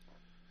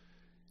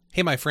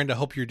Hey, my friend, I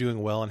hope you're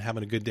doing well and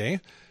having a good day.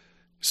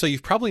 So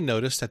you've probably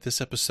noticed that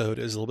this episode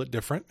is a little bit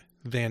different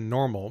than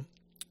normal.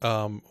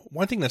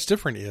 One thing that's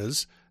different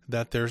is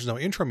that there's no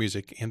intro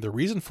music. And the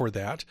reason for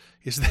that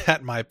is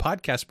that my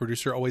podcast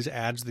producer always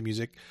adds the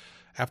music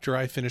after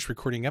I finish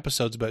recording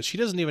episodes, but she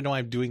doesn't even know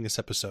I'm doing this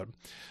episode.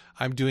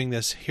 I'm doing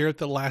this here at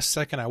the last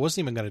second. I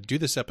wasn't even going to do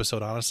this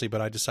episode, honestly,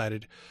 but I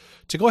decided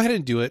to go ahead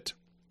and do it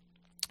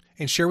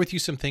and share with you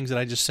some things that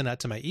I just sent out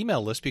to my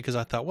email list because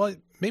I thought, well,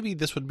 maybe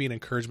this would be an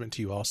encouragement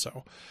to you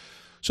also.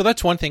 So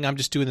that's one thing. I'm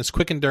just doing this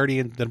quick and dirty,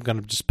 and then I'm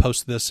going to just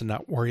post this and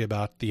not worry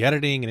about the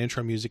editing and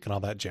intro music and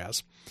all that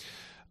jazz.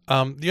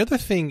 The other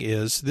thing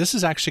is this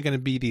is actually going to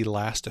be the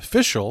last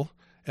official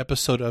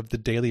episode of the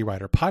Daily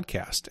Writer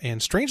podcast.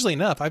 And strangely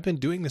enough, I've been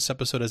doing this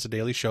episode as a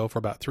daily show for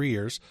about 3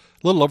 years,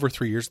 a little over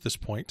 3 years at this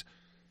point.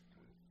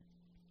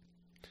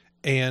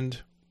 And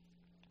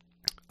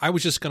I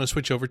was just going to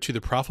switch over to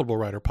the Profitable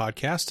Writer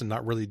podcast and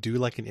not really do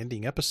like an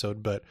ending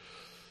episode. But,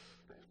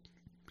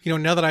 you know,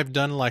 now that I've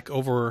done like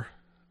over,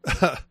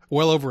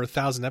 well over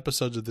 1,000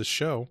 episodes of this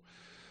show,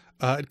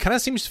 it kind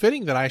of seems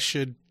fitting that I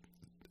should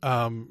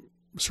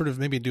sort of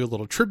maybe do a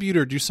little tribute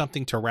or do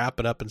something to wrap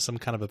it up in some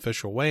kind of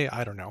official way.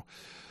 I don't know.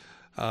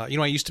 I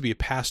used to be a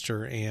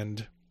pastor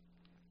and,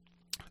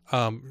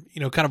 kind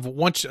of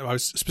once I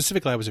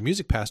was a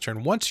music pastor.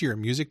 And once you're a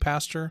music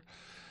pastor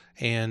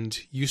and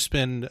you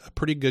spend a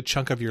pretty good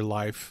chunk of your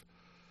life.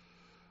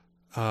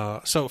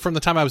 So from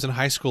the time I was in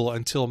high school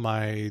until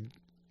my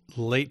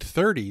late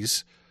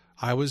 30s,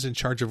 I was in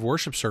charge of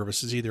worship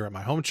services, either at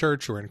my home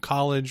church or in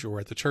college or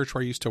at the church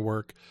where I used to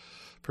work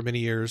for many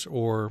years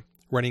or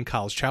running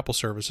college chapel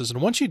services.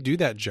 And once you do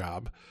that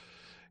job,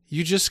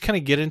 you just kind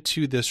of get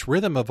into this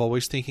rhythm of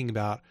always thinking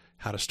about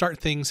how to start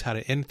things, how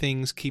to end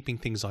things, keeping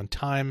things on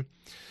time.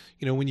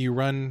 You know, when you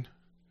run,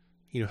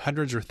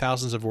 hundreds or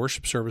thousands of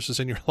worship services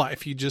in your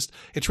life,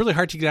 it's really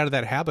hard to get out of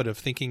that habit of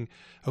thinking,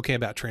 okay,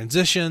 about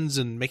transitions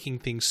and making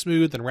things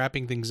smooth and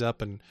wrapping things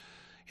up and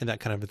that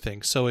kind of a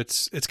thing. So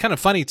it's kind of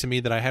funny to me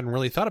that I hadn't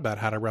really thought about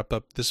how to wrap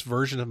up this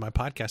version of my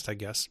podcast, I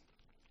guess.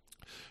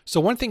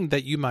 So one thing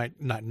that you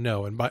might not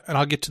know, and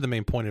I'll get to the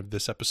main point of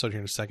this episode here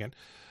in a second,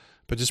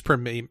 but just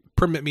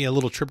permit me a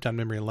little trip down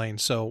memory lane.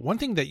 So one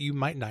thing that you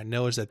might not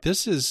know is that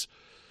this is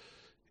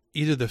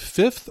either the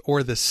 5th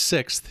or the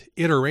 6th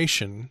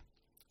iteration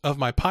of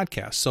my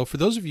podcast. So for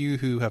those of you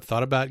who have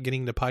thought about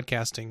getting into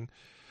podcasting,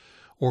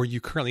 or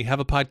you currently have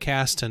a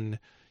podcast and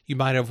you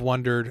might have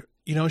wondered,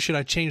 should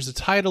I change the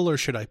title or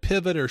should I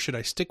pivot or should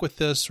I stick with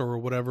this or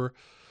whatever?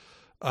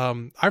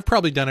 I've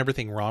probably done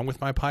everything wrong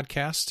with my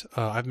podcast.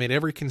 I've made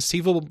every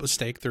conceivable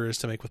mistake there is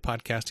to make with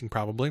podcasting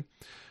probably.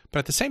 But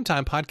at the same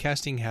time,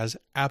 podcasting has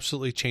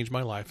absolutely changed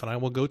my life. And I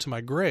will go to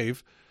my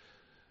grave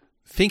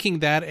thinking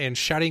that and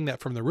shouting that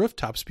from the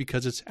rooftops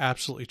because it's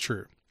absolutely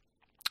true.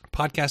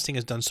 Podcasting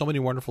has done so many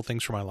wonderful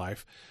things for my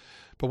life.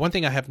 But one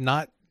thing I have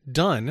not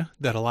done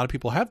that a lot of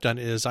people have done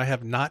is I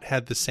have not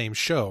had the same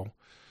show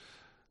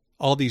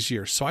all these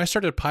years. So I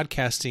started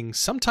podcasting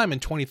sometime in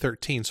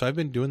 2013. So I've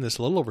been doing this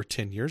a little over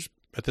 10 years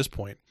at this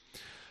point.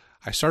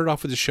 I started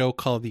off with a show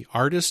called The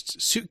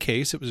Artist's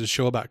Suitcase. It was a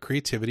show about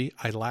creativity.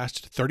 I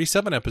lasted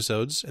 37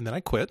 episodes and then I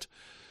quit.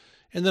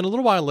 And then a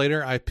little while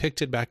later, I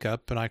picked it back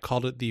up and I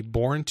called it the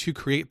Born to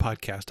Create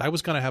podcast. I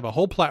was going to have a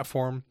whole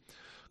platform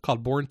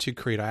called Born to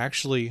Create. I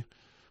actually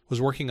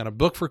was working on a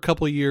book for a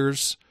couple of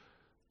years.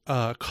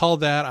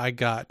 Called that. I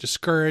got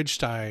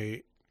discouraged.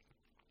 I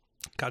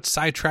got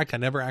sidetracked. I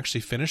never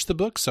actually finished the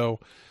book. So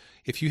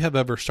if you have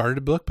ever started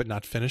a book but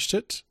not finished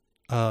it,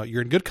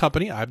 you're in good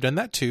company. I've done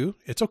that too.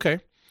 It's okay.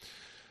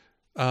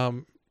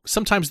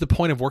 Sometimes the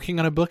point of working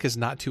on a book is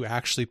not to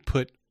actually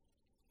put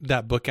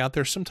that book out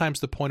there.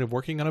 Sometimes the point of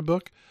working on a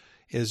book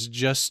is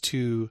just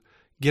to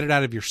get it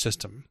out of your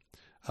system.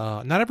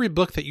 Not every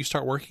book that you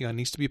start working on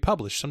needs to be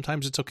published.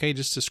 Sometimes it's okay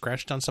just to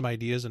scratch down some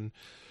ideas and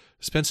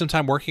spend some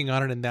time working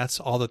on it, and that's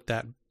all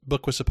that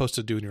book was supposed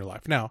to do in your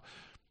life. Now,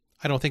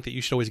 I don't think that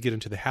you should always get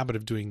into the habit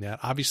of doing that.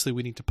 Obviously,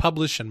 we need to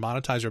publish and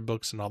monetize our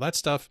books and all that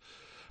stuff,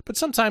 but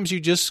sometimes you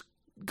just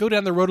go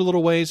down the road a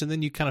little ways, and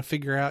then you kind of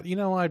figure out,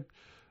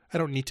 I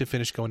don't need to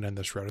finish going down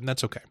this road, and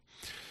that's okay.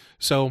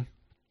 So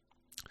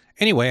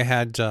anyway, I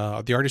had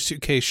the Artist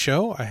Suitcase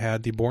show. I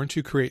had the Born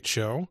to Create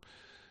show.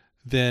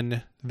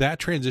 Then that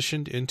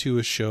transitioned into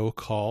a show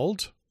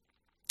called,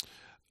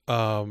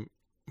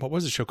 what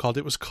was the show called?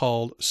 It was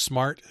called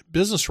Smart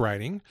Business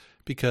Writing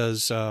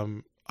because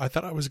I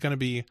thought I was going to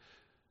be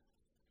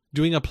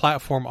doing a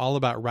platform all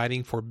about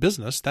writing for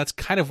business. That's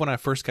kind of when I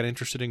first got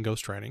interested in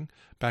ghostwriting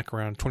back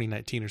around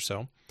 2019 or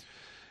so.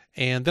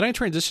 And then I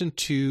transitioned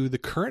to the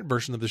current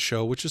version of the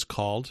show, which is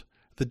called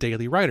The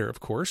Daily Writer, of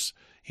course.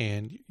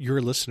 And you're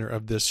a listener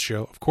of this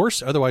show, of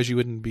course. Otherwise, you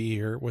wouldn't be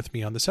here with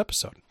me on this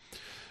episode.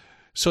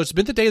 So it's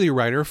been The Daily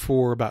Writer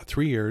for about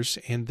 3 years.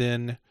 And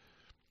then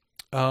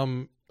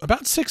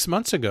about 6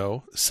 months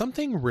ago,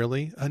 something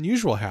really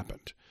unusual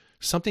happened.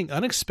 Something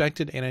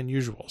unexpected and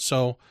unusual.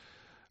 So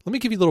let me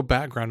give you a little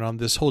background on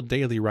this whole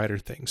Daily Writer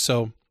thing.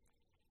 So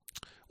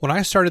when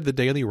I started The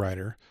Daily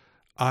Writer,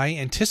 I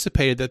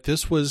anticipated that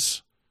this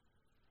was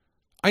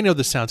I know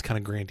this sounds kind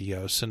of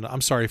grandiose, and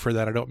I'm sorry for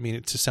that. I don't mean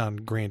it to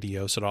sound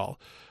grandiose at all.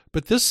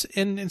 But this,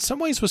 in some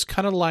ways, was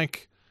kind of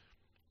like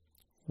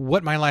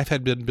what my life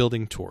had been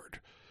building toward,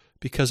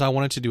 because I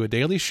wanted to do a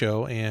daily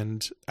show,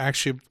 and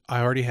actually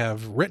I already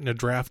have written a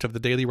draft of the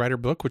Daily Writer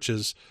book, which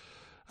is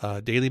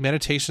Daily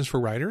Meditations for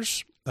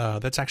Writers.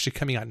 That's actually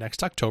coming out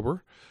next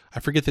October. I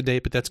forget the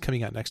date, but that's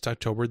coming out next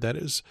October. That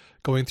is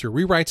going through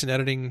rewrites and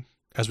editing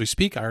as we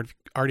speak. I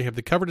already have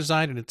the cover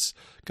design, and it's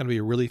going to be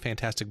a really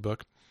fantastic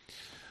book.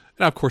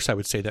 And of course I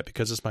would say that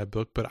because it's my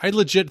book, but I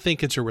legit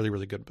think it's a really,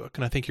 really good book,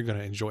 and I think you're going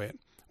to enjoy it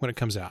when it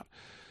comes out.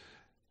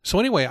 So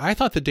anyway, I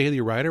thought the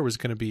Daily Writer was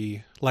going to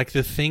be like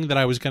the thing that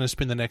I was going to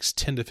spend the next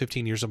 10 to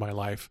 15 years of my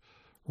life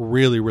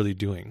really, really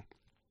doing.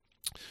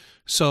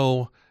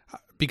 So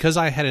because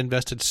I had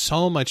invested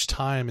so much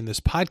time in this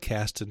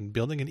podcast and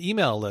building an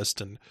email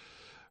list and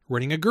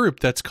running a group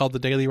that's called the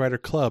Daily Writer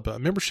Club, a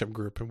membership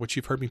group, which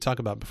you've heard me talk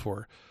about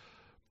before,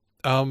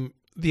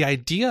 the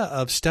idea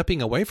of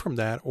stepping away from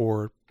that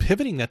or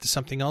pivoting that to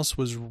something else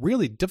was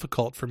really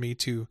difficult for me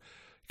to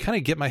kind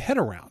of get my head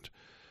around.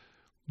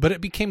 But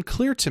it became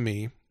clear to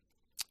me,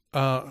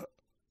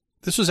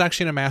 this was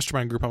actually in a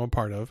mastermind group I'm a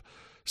part of.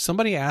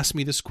 Somebody asked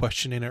me this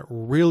question, and it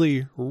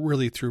really,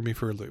 really threw me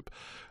for a loop.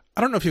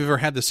 I don't know if you've ever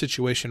had this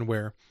situation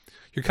where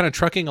you're kind of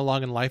trucking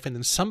along in life, and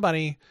then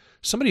somebody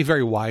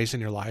very wise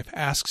in your life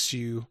asks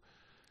you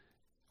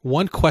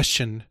one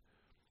question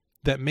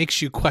that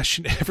makes you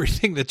question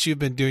everything that you've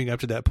been doing up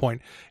to that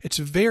point. It's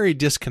very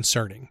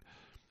disconcerting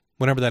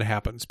whenever that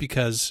happens,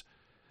 because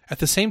at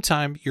the same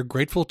time, you're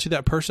grateful to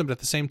that person, but at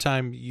the same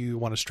time, you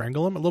want to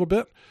strangle them a little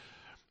bit,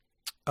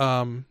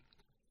 or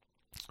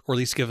at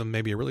least give them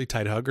maybe a really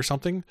tight hug or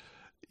something.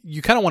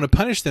 You kind of want to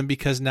punish them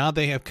because now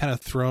they have kind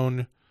of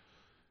thrown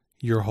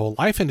your whole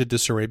life into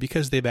disarray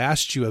because they've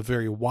asked you a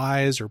very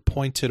wise or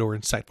pointed or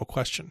insightful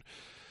question.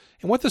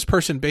 And what this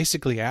person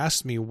basically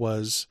asked me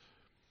was,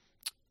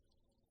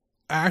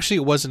 actually,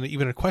 it wasn't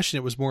even a question.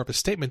 It was more of a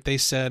statement. They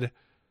said,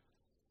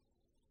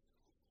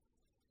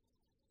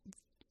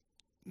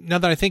 now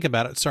that I think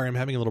about it, sorry, I'm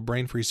having a little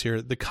brain freeze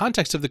here. The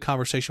context of the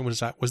conversation was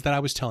that I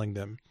was telling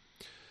them,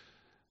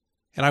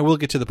 and I will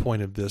get to the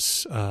point of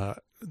this,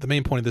 the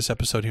main point of this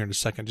episode here in a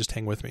second. Just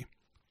hang with me.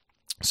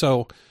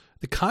 So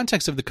the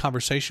context of the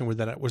conversation was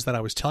that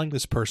I was telling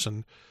this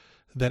person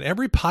that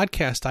every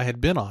podcast I had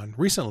been on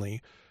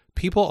recently,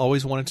 people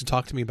always wanted to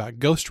talk to me about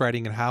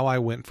ghostwriting and how I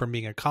went from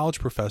being a college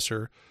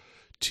professor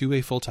to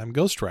a full-time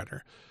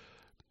ghostwriter.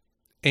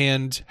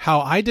 And how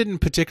I didn't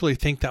particularly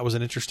think that was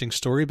an interesting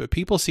story, but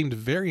people seemed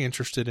very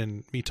interested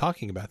in me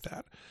talking about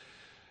that.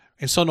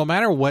 And so no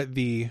matter what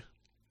the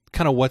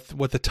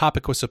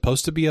topic was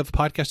supposed to be of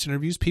podcast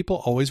interviews,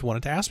 people always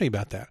wanted to ask me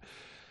about that.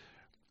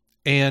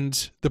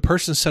 And the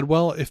person said,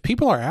 well, if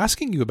people are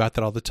asking you about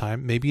that all the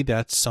time, maybe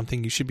that's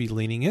something you should be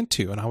leaning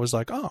into. And I was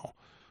like, oh,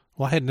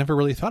 well, I had never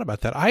really thought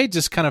about that. I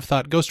just kind of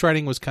thought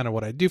ghostwriting was kind of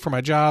what I do for my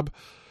job.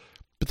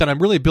 But then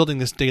I'm really building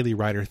this daily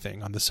writer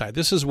thing on the side.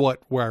 This is where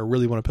I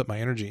really want to put my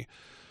energy.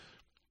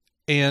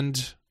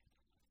 And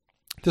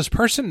this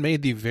person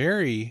made the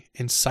very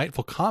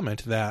insightful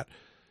comment that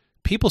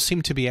people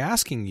seem to be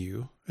asking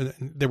you,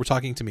 they were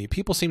talking to me,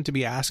 people seem to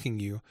be asking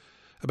you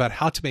about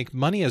how to make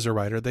money as a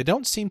writer. They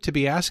don't seem to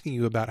be asking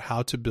you about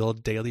how to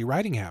build daily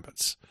writing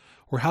habits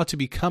or how to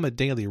become a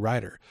daily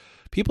writer.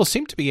 People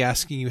seem to be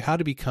asking you how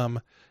to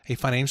become a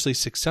financially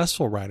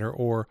successful writer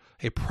or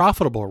a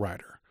profitable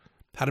writer.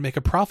 How to make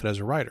a profit as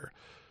a writer.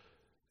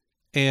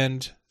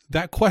 And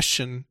that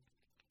question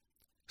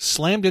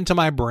slammed into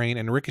my brain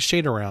and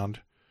ricocheted around,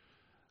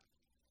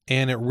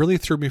 and it really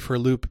threw me for a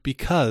loop,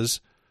 because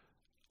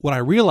what I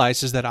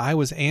realized is that I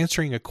was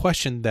answering a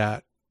question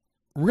that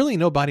really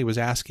nobody was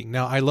asking.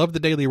 Now, I love the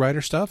daily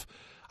writer stuff.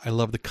 I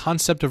love the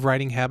concept of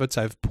writing habits.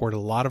 I've poured a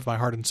lot of my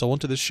heart and soul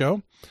into this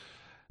show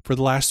for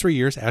the last 3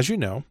 years, as you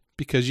know,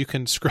 because you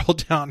can scroll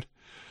down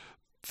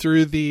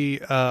through the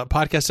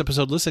podcast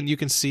episode. Listen, you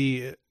can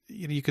see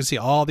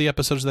all the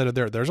episodes that are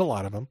there. There's a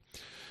lot of them.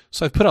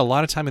 So I've put a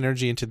lot of time and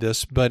energy into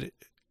this. But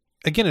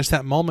again, it's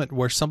that moment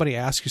where somebody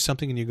asks you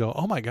something and you go,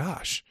 oh my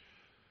gosh,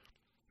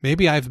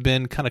 maybe I've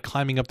been kind of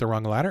climbing up the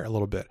wrong ladder a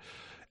little bit.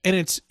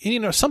 And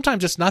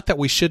sometimes it's not that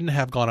we shouldn't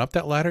have gone up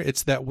that ladder.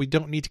 It's that we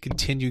don't need to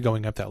continue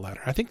going up that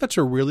ladder. I think that's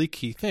a really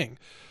key thing.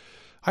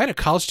 I had a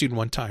college student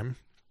one time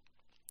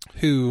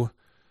who,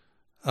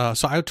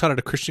 so I taught at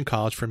a Christian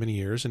college for many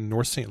years in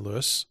North St.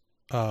 Louis,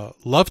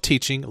 loved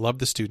teaching, loved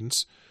the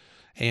students.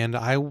 And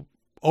I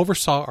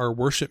oversaw our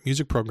worship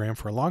music program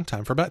for a long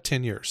time, for about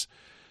 10 years.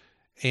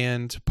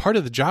 And part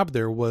of the job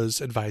there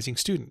was advising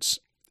students.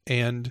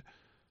 And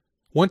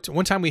one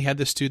time we had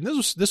this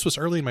student, this was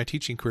early in my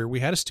teaching career, we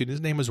had a student,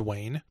 his name was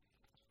Wayne,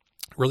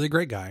 really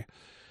great guy.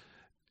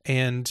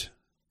 And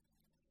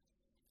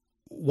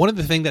one of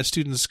the things that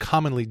students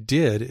commonly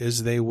did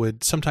is they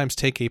would sometimes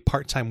take a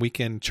part-time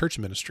weekend church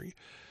ministry.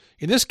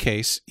 In this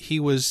case, he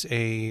was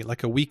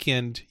like a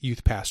weekend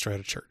youth pastor at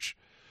a church.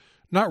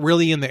 Not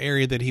really in the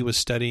area that he was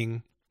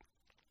studying.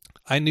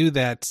 I knew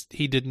that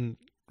he didn't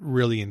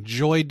really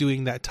enjoy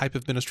doing that type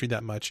of ministry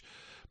that much,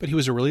 but he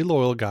was a really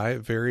loyal guy,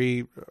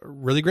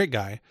 really great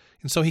guy.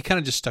 And so he kind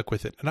of just stuck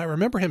with it. And I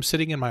remember him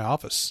sitting in my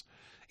office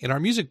in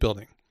our music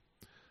building.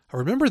 I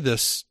remember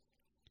this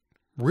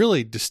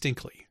really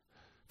distinctly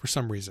for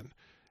some reason.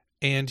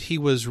 And he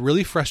was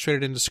really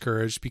frustrated and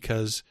discouraged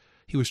because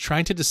he was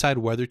trying to decide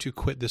whether to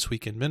quit this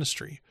weekend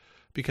ministry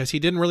because he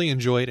didn't really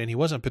enjoy it and he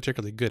wasn't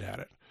particularly good at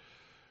it.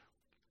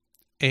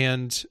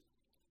 And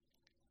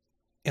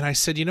I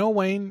said,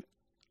 Wayne,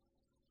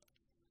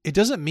 it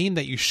doesn't mean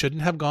that you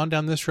shouldn't have gone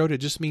down this road. It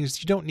just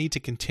means you don't need to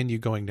continue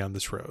going down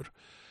this road.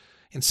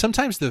 And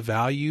sometimes the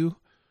value,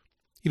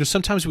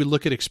 sometimes we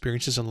look at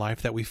experiences in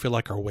life that we feel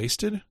like are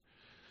wasted.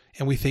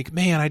 And we think,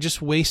 man, I just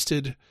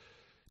wasted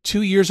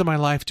 2 years of my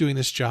life doing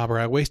this job, or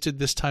I wasted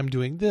this time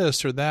doing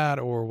this or that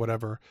or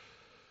whatever.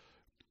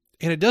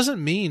 And it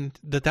doesn't mean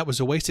that that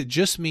was a waste. It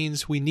just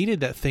means we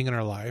needed that thing in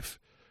our life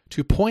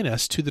to point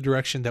us to the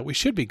direction that we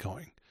should be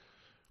going.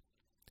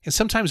 And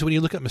sometimes when you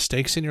look at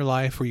mistakes in your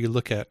life, or you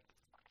look at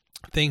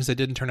things that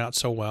didn't turn out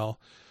so well,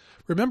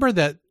 remember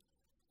that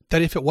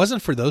if it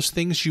wasn't for those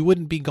things, you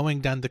wouldn't be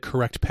going down the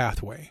correct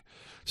pathway.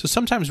 So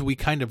sometimes we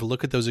kind of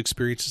look at those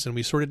experiences and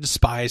we sort of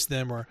despise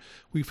them, or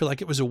we feel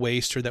like it was a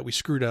waste, or that we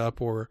screwed up,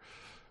 or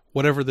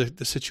whatever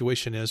the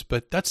situation is.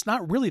 But that's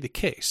not really the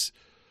case.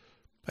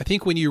 I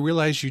think when you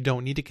realize you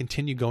don't need to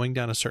continue going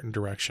down a certain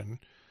direction,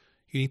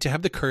 you need to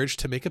have the courage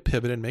to make a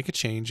pivot and make a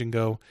change and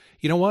go,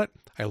 you know what?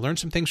 I learned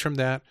some things from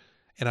that.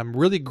 And I'm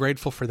really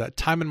grateful for that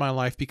time in my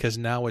life because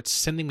now it's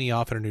sending me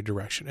off in a new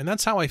direction. And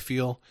that's how I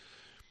feel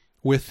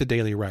with The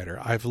Daily Writer.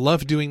 I've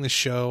loved doing the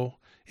show.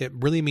 It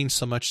really means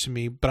so much to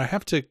me. But I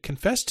have to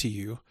confess to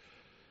you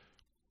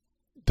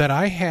that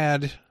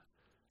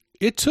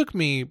it took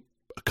me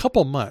a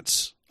couple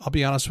months, I'll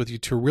be honest with you,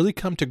 to really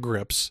come to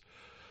grips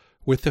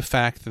with the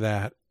fact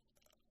that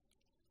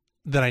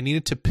I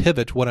needed to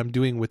pivot what I'm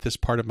doing with this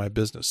part of my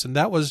business. And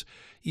that was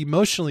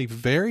emotionally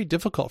very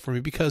difficult for me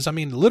because,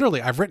 literally,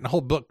 I've written a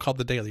whole book called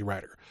The Daily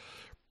Writer.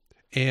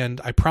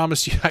 And I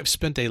promise you, I've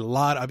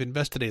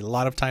invested a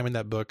lot of time in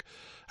that book.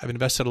 I've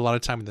invested a lot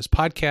of time in this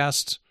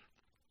podcast,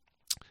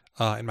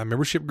 in my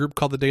membership group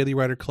called the Daily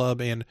Writer Club.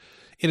 And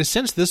in a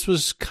sense, this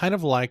was kind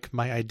of like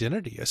my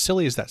identity, as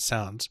silly as that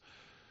sounds.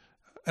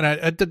 And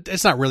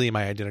it's not really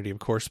my identity, of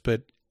course,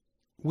 but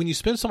when you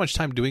spend so much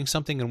time doing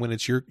something and when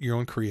it's your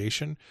own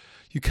creation,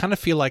 you kind of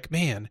feel like,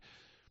 man,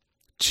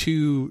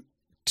 to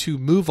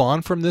move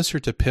on from this or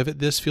to pivot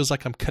this feels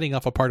like I'm cutting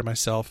off a part of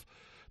myself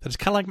that's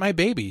kind of like my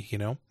baby,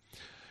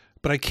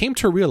 But I came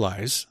to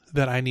realize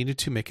that I needed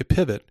to make a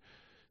pivot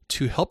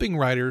to helping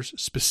writers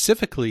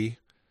specifically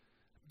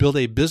build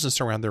a business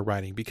around their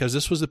writing, because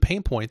this was the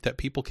pain point that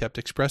people kept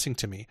expressing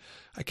to me.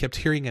 I kept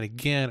hearing it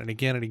again and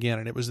again and again,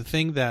 and it was the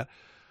thing that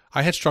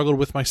I had struggled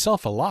with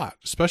myself a lot,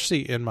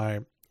 especially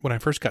when I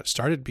first got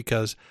started,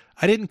 because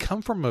I didn't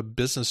come from a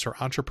business or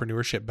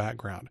entrepreneurship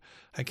background.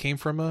 I came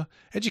from a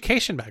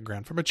education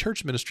background, from a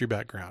church ministry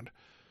background.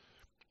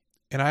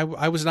 And I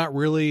was not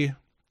really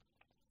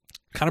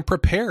kind of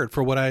prepared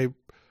for what I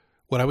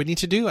would need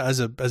to do as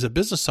a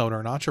business owner,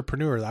 an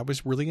entrepreneur. I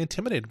was really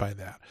intimidated by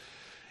that.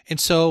 And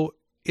so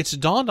it's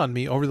dawned on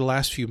me over the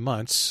last few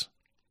months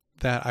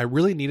that I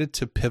really needed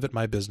to pivot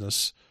my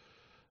business,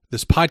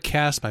 this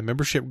podcast, my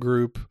membership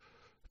group,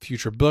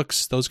 future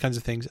books, those kinds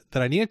of things,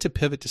 that I needed to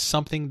pivot to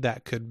something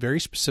that could very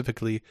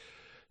specifically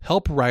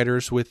help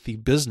writers with the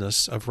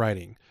business of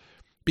writing.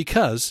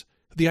 Because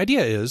the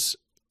idea is,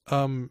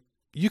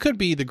 you could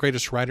be the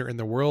greatest writer in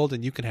the world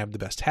and you can have the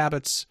best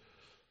habits.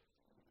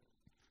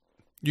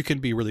 You can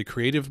be really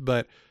creative,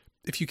 but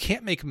if you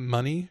can't make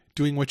money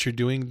doing what you're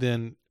doing,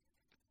 then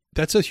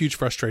that's a huge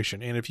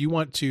frustration. And if you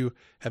want to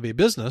have a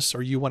business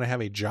or you want to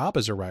have a job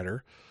as a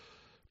writer,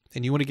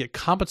 and you want to get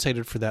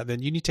compensated for that,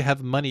 then you need to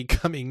have money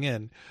coming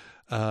in.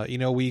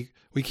 We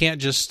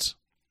can't just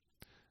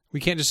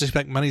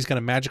expect money's going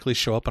to magically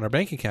show up on our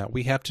bank account.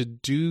 We have to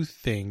do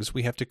things.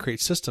 We have to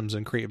create systems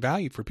and create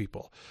value for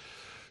people.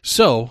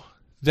 So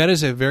that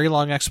is a very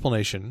long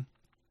explanation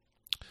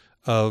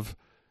of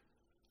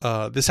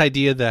this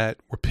idea that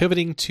we're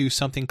pivoting to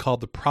something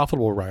called the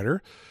Profitable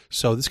Writer.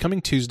 So this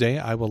coming Tuesday,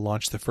 I will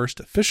launch the first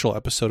official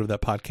episode of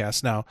that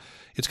podcast. Now,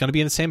 it's going to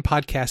be in the same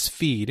podcast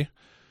feed,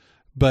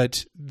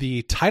 but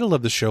the title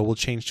of the show will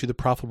change to The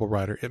Profitable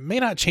Writer. It may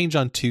not change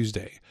on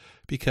Tuesday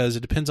because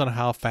it depends on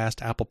how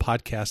fast Apple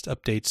Podcast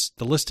updates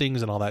the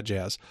listings and all that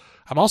jazz.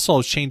 I'm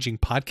also changing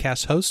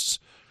podcast hosts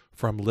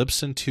from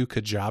Libsyn to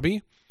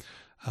Kajabi.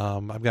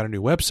 I've got a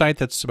new website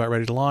that's about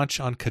ready to launch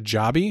on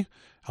Kajabi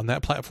on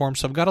that platform.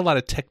 So I've got a lot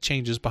of tech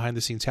changes behind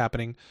the scenes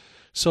happening.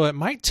 So it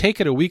might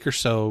take it a week or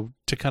so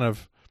to kind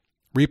of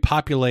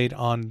repopulate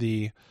on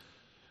the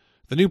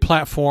new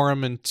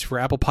platform and for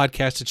Apple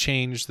Podcasts to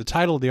change the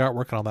title, the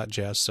artwork, and all that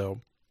jazz.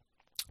 So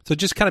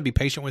just kind of be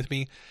patient with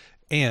me.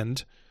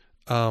 And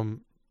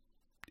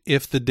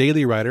if the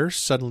Daily Writer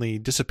suddenly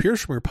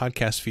disappears from your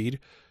podcast feed,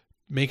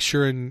 make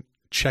sure and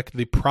check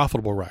the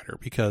Profitable Writer,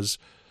 because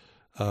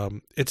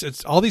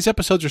it's all these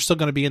episodes are still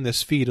going to be in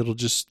this feed. It'll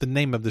just, the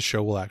name of the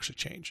show will actually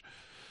change.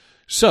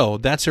 So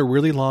that's a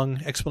really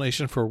long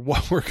explanation for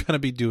what we're going to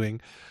be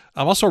doing.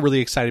 I'm also really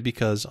excited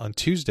because on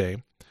Tuesday,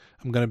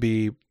 I'm going to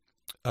be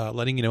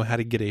letting you know how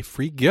to get a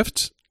free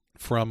gift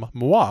from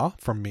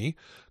me,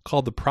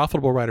 called the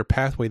Profitable Writer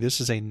Pathway.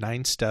 This is a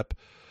 9-step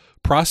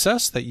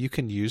process that you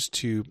can use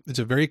it's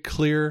a very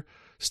clear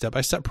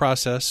step-by-step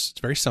process. It's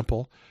very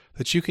simple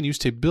that you can use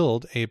to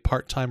build a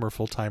part-time or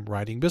full-time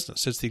writing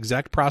business. It's the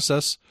exact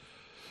process.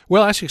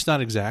 Well, actually, it's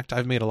not exact.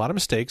 I've made a lot of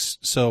mistakes.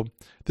 So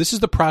this is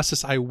the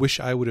process I wish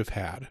I would have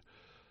had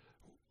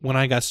when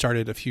I got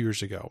started a few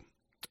years ago.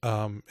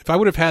 If I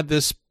would have had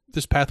this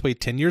pathway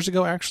 10 years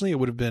ago, actually, it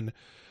would have been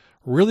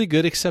really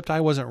good, except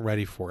I wasn't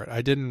ready for it.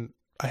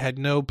 I had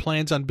no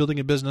plans on building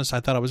a business. I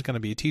thought I was going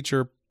to be a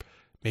teacher,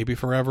 maybe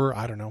forever.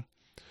 I don't know.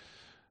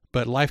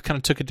 But life kind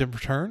of took a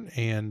different turn,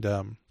 and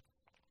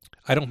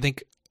I don't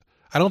think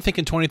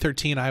in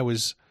 2013 I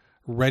was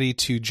ready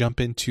to jump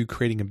into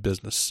creating a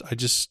business. I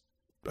just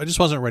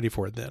wasn't ready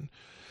for it then.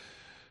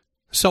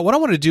 So what I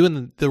want to do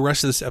in the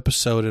rest of this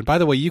episode, and by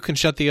the way, you can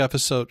shut the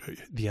episode,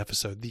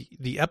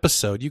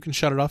 you can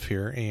shut it off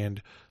here,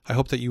 and I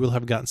hope that you will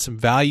have gotten some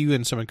value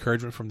and some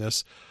encouragement from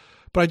this.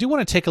 But I do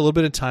want to take a little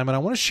bit of time, and I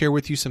want to share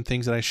with you some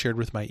things that I shared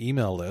with my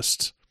email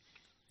list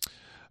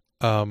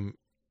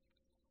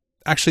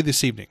actually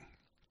this evening.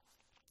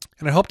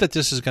 And I hope that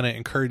this is going to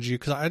encourage you,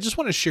 because I just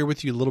want to share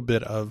with you a little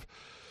bit of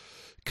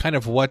kind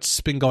of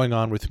what's been going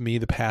on with me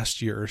the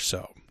past year or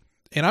so.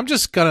 And I'm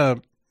just going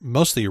to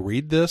mostly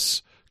read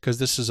this, because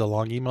this is a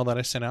long email that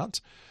I sent out.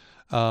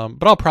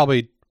 But I'll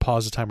probably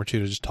pause a time or two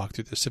to just talk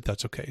through this, if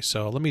that's okay.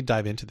 So let me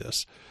dive into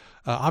this.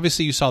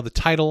 Obviously, you saw the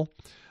title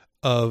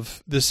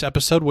of this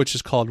episode, which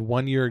is called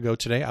 1 year ago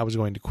today, I was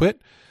going to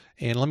quit.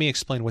 And let me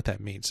explain what that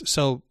means.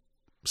 So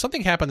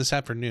something happened this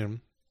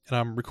afternoon, and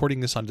I'm recording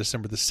this on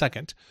December the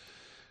 2nd.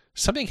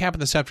 Something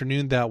happened this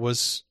afternoon that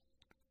was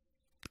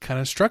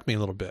kind of struck me a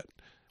little bit.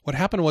 What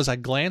happened was I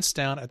glanced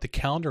down at the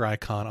calendar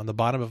icon on the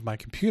bottom of my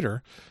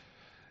computer.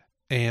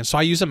 And so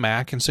I use a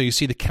Mac, and so you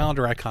see the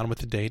calendar icon with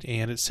the date,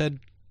 and it said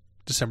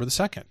December the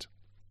 2nd.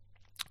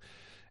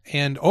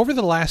 And over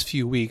the last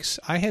few weeks,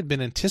 I had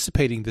been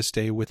anticipating this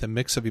day with a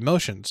mix of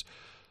emotions.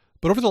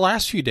 But over the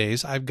last few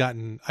days, I'd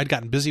gotten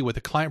busy with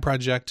a client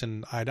project,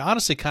 and I'd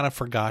honestly kind of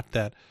forgot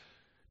that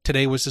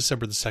today was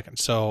December the 2nd.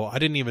 So I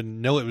didn't even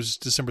know it was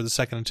December the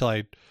 2nd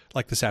until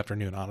this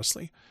afternoon,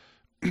 honestly.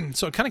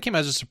 So it kind of came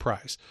as a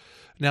surprise.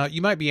 Now,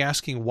 you might be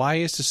asking, why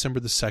is December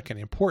the 2nd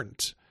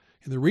important?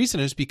 And the reason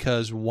is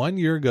because 1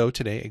 year ago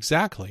today,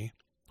 exactly,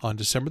 on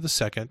December the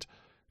 2nd,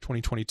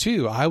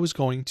 2022, I was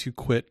going to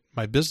quit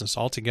my business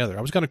altogether.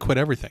 I was going to quit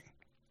everything.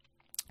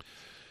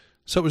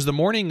 So it was the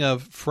morning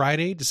of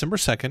Friday, December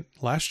 2nd,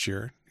 last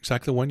year,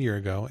 exactly 1 year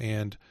ago,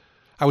 and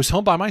I was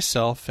home by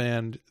myself,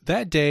 and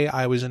that day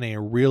I was in a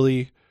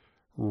really,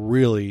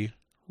 really,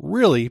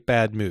 really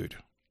bad mood.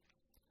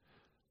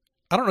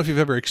 I don't know if you've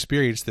ever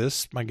experienced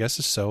this. My guess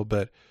is so,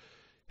 but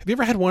have you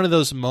ever had one of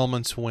those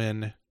moments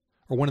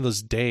or one of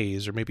those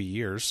days, or maybe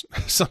years,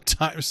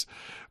 sometimes,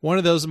 one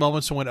of those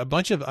moments when a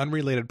bunch of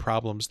unrelated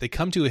problems, they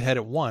come to a head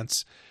at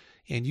once,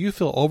 and you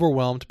feel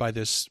overwhelmed by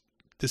this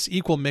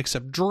equal mix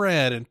of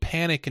dread and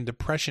panic and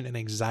depression and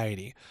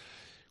anxiety.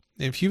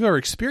 And if you've ever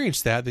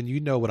experienced that, then you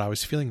know what I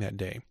was feeling that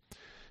day.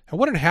 And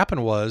what had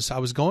happened was I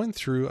was going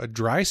through a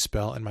dry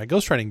spell in my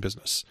ghostwriting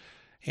business.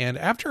 And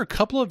after a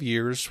couple of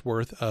years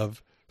worth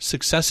of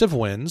successive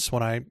wins,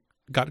 when I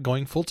got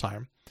going full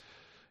time,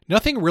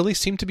 nothing really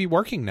seemed to be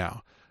working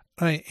now.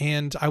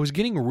 And I was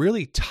getting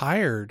really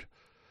tired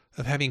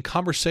of having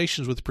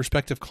conversations with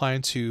prospective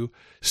clients who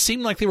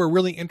seemed like they were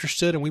really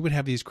interested, and we would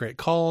have these great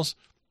calls.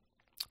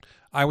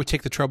 I would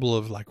take the trouble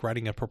of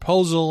writing a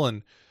proposal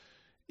and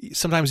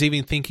sometimes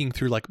even thinking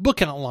through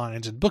book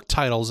outlines and book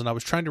titles, and I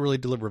was trying to really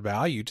deliver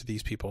value to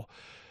these people.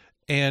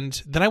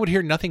 And then I would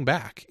hear nothing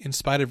back in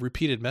spite of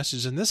repeated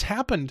messages. And this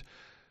happened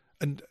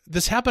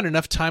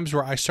enough times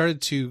where I started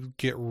to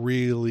get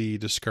really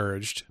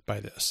discouraged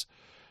by this.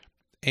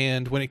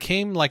 And when it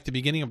came the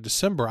beginning of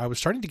December, I was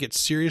starting to get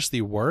seriously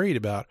worried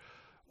about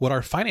what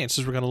our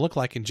finances were going to look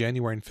like in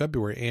January and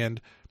February. And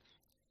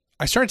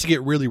I started to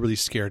get really, really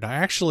scared.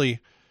 I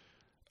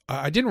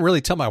didn't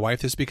really tell my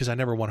wife this because I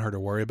never want her to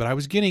worry, but I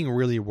was getting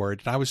really worried.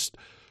 And I was,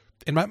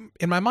 in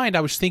my mind,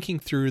 I was thinking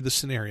through the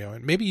scenario.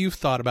 And maybe you've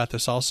thought about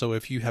this also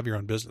if you have your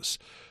own business.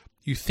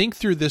 You think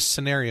through this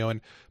scenario.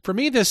 And for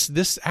me,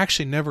 this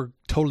actually never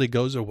totally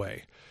goes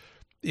away.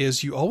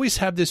 Is you always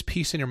have this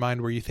piece in your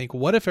mind where you think,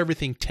 what if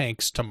everything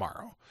tanks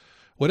tomorrow?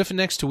 What if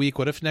next week,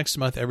 what if next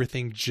month,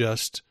 everything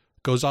just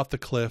goes off the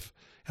cliff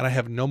and I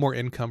have no more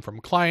income from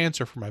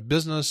clients or from my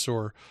business,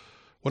 or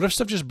what if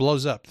stuff just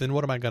blows up? Then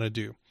what am I going to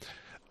do?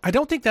 I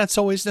don't think that's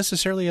always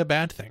necessarily a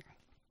bad thing.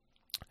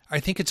 I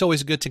think it's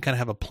always good to kind of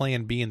have a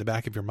plan B in the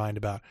back of your mind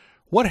about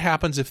what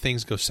happens if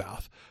things go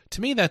south.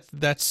 To me,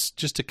 that's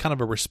just a kind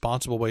of a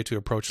responsible way to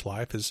approach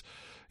life, is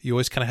you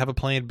always kind of have a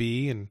plan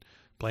B and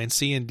plan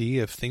C and D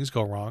if things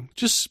go wrong,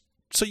 just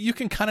so you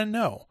can kind of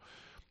know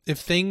if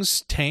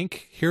things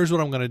tank, here's what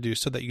I'm going to do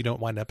so that you don't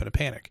wind up in a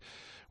panic.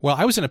 Well,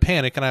 I was in a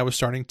panic and I was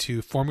starting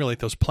to formulate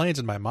those plans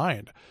in my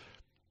mind.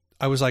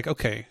 I was like,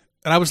 okay.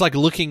 And I was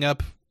looking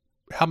up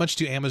how much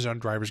do Amazon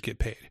drivers get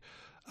paid?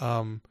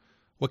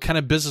 What kind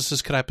of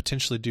businesses could I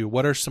potentially do?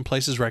 What are some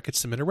places where I could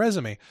submit a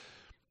resume?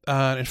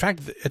 In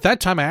fact, at that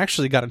time, I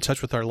actually got in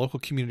touch with our local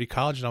community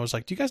college, and I was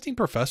like, "Do you guys need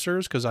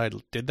professors?" Because I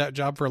did that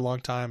job for a long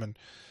time,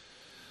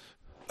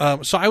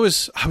 and so I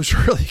was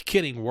really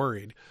getting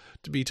worried,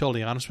 to be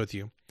totally honest with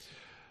you.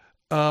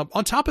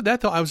 On top of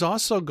that, though, I was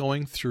also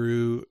going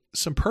through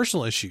some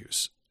personal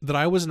issues that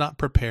I was not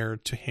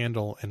prepared to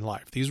handle in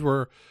life. These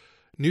were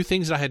new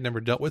things that I had never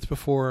dealt with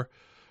before.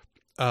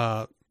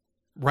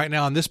 Right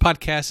now on this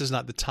podcast is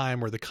not the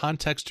time or the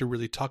context to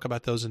really talk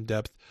about those in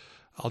depth.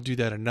 I'll do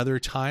that another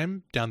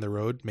time down the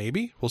road,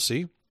 maybe. We'll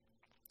see.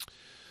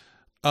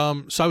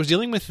 So I was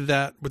dealing with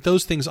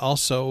those things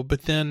also,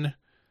 but then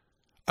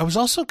I was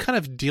also kind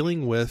of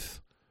dealing with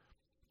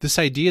this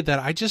idea that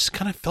I just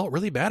kind of felt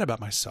really bad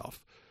about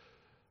myself.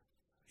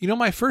 You know,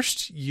 my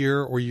first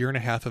year or year and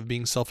a half of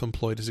being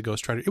self-employed as a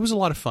ghostwriter, it was a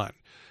lot of fun.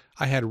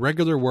 I had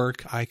regular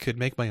work. I could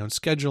make my own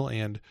schedule,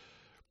 and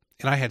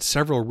I had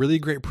several really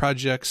great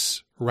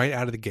projects right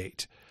out of the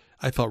gate.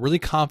 I felt really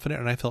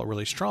confident and I felt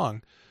really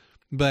strong.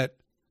 But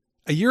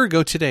a year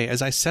ago today,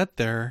 as I sat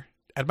there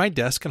at my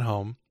desk at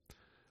home,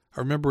 I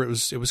remember it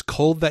was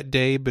cold that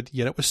day, but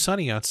yet it was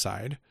sunny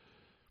outside.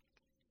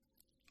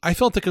 I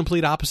felt the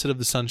complete opposite of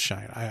the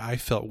sunshine. I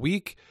felt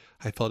weak.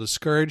 I felt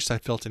discouraged. I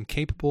felt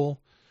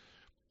incapable.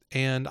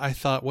 And I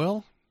thought,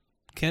 well,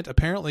 Kent,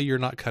 apparently you're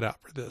not cut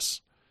out for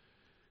this.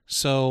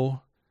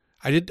 So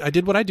I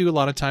did what I do a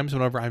lot of times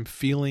whenever I'm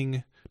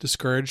feeling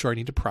discouraged or I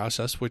need to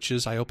process, which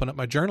is I open up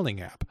my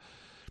journaling app.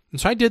 And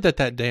so I did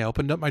that day. I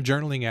opened up my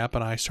journaling app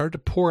and I started to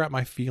pour out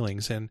my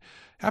feelings. And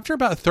after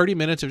about 30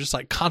 minutes of just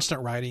like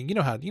constant writing, you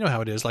know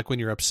how it is. Like when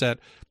you're upset,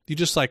 you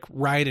just like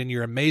write and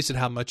you're amazed at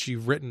how much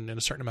you've written in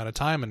a certain amount of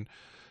time. And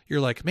you're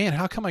like, man,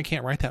 how come I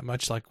can't write that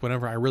much? Like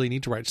whenever I really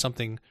need to write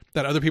something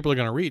that other people are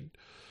going to read.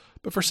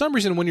 But for some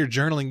reason, when you're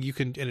journaling, you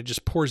can, and it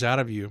just pours out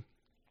of you.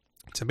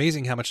 It's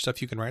amazing how much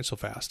stuff you can write so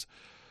fast.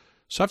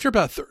 So after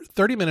about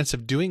 30 minutes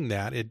of doing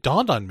that, it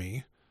dawned on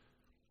me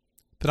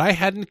that I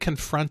hadn't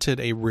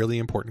confronted a really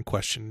important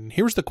question.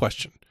 Here's the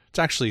question. It's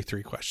actually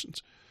 3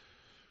 questions.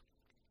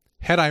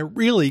 Had I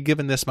really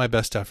given this my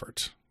best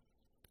effort?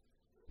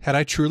 Had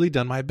I truly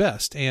done my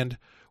best? And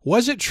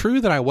was it true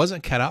that I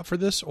wasn't cut out for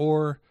this,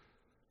 or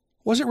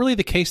was it really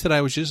the case that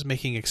I was just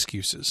making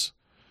excuses?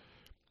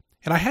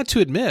 And I had to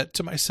admit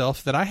to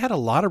myself that I had a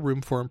lot of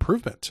room for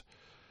improvement.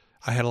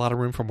 I had a lot of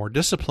room for more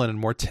discipline and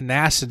more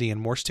tenacity and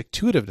more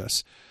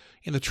stick-to-itiveness.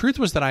 And the truth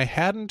was that I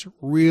hadn't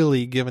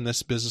really given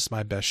this business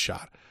my best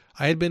shot.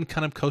 I had been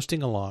kind of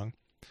coasting along,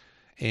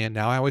 and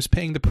now I was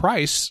paying the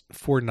price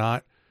for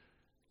not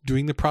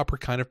doing the proper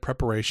kind of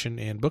preparation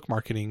and book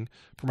marketing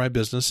for my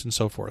business and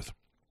so forth.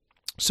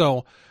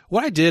 So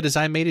what I did is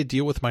I made a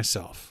deal with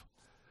myself.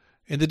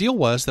 And the deal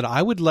was that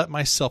I would let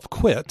myself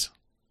quit.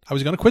 I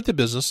was going to quit the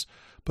business,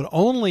 but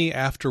only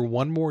after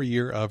one more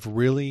year of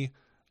really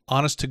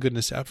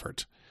honest-to-goodness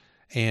effort.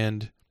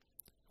 And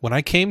when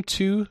I came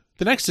to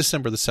the next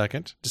December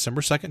 2nd,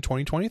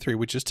 2023,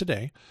 which is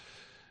today,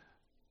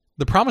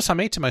 the promise I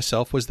made to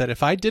myself was that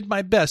if I did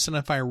my best and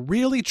if I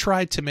really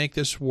tried to make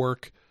this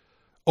work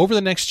over the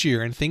next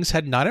year and things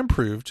had not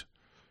improved,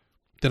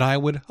 then I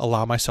would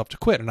allow myself to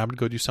quit and I would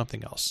go do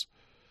something else.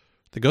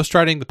 The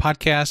ghostwriting, the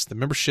podcast, the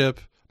membership,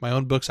 my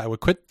own books, I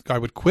would quit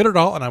it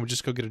all and I would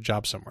just go get a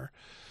job somewhere.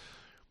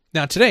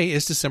 Now, today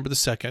is December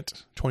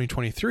 2nd,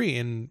 2023,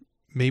 and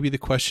maybe the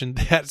question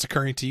that's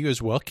occurring to you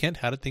is, well, Kent,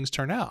 how did things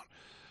turn out?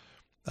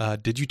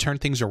 Did you turn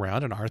things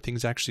around, and are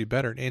things actually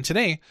better? And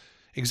today,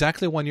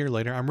 exactly 1 year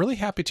later, I'm really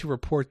happy to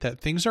report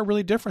that things are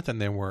really different than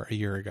they were a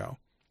year ago.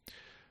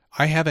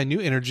 I have a new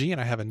energy,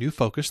 and I have a new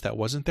focus that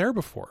wasn't there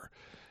before,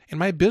 and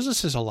my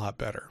business is a lot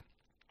better.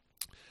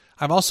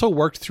 I've also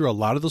worked through a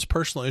lot of those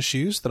personal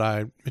issues that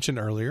I mentioned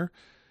earlier,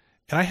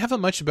 and I have a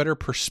much better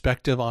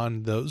perspective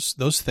on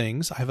those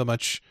things. I have a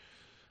much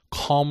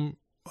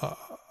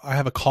I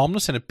have a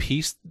calmness and a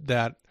peace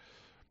that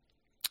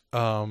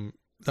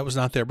was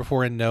not there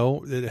before. And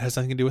no, it has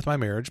nothing to do with my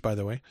marriage, by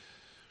the way.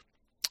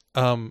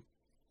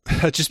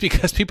 Just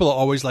because people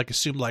always like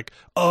assume like,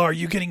 oh, are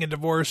you getting a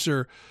divorce,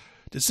 or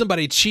did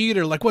somebody cheat,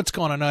 or like what's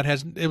going on? No,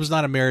 it was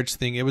not a marriage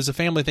thing. It was a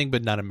family thing,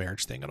 but not a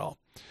marriage thing at all.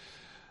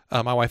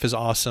 My wife is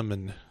awesome,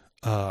 and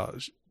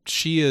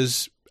she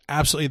is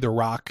absolutely the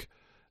rock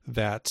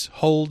that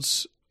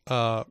holds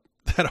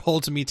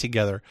me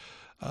together.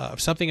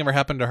 If something ever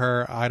happened to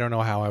her, I don't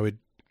know how I would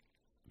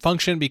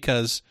function,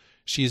 because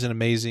she's an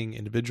amazing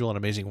individual, an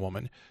amazing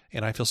woman,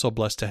 and I feel so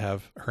blessed to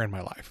have her in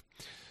my life.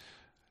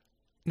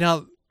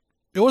 Now,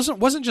 it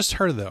wasn't just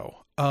her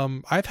though.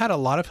 I've had a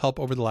lot of help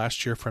over the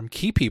last year from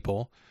key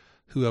people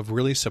who have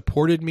really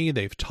supported me.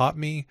 They've taught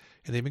me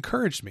and they've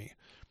encouraged me,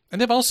 and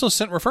they've also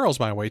sent referrals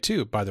my way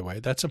too. By the way,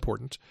 that's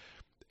important.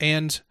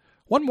 And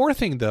one more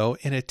thing though,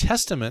 in a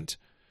testament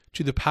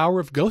to the power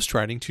of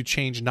ghostwriting to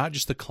change not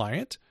just the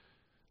client,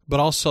 but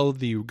also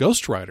the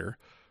ghostwriter,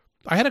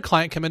 I had a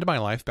client come into my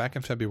life back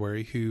in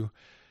February who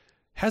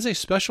has a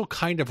special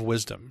kind of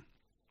wisdom.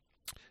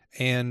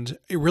 and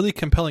a really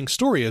compelling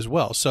story as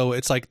well. So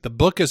it's like the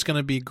book is going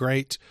to be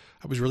great.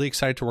 I was really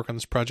excited to work on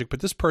this project, but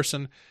this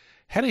person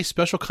had a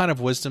special kind of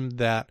wisdom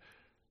that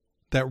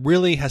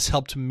really has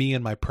helped me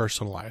in my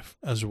personal life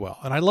as well.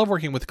 And I love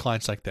working with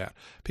clients like that,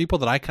 people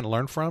that I can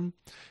learn from,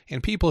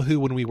 and people who,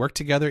 when we work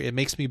together, it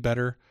makes me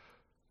better.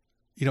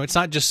 You know, it's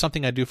not just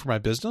something I do for my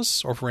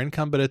business or for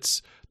income, but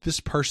it's this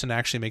person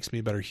actually makes me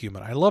a better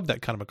human. I love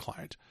that kind of a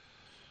client.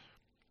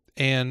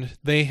 And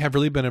they have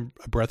really been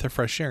a breath of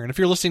fresh air. And if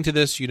you're listening to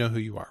this, you know who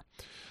you are.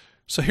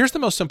 So here's the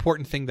most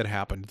important thing that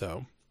happened,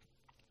 though,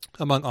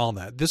 among all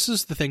that. This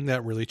is the thing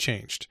that really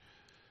changed.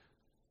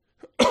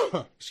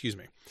 Excuse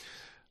me.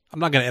 I'm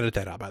not going to edit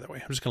that out, by the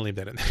way. I'm just going to leave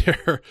that in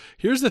there.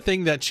 Here's the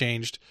thing that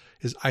changed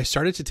is I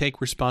started to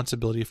take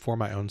responsibility for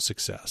my own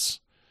success.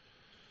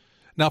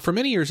 Now, for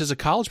many years as a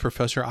college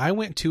professor, I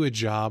went to a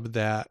job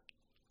that,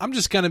 I'm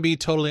just going to be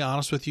totally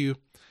honest with you,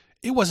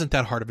 it wasn't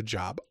that hard of a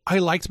job. I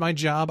liked my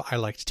job. I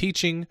liked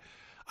teaching.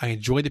 I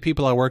enjoyed the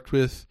people I worked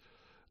with.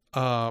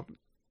 There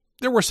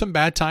were some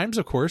bad times,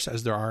 of course,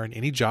 as there are in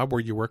any job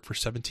where you work for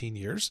 17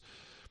 years.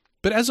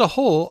 But as a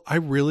whole, I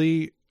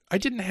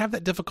didn't have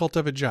that difficult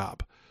of a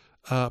job.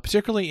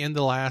 Particularly in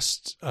the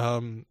last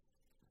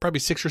probably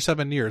 6 or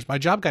 7 years. My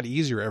job got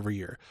easier every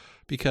year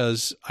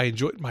because I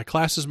enjoyed my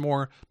classes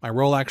more. My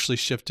role actually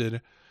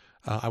shifted.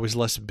 I was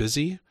less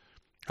busy.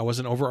 I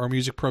wasn't over our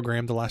music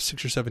program the last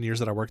 6 or 7 years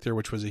that I worked there,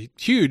 which was a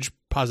huge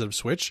positive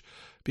switch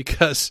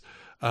because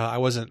I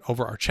wasn't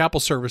over our chapel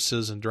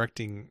services and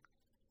directing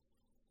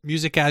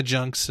music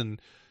adjuncts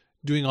and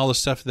doing all the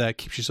stuff that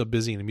keeps you so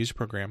busy in a music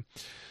program.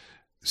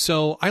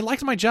 So I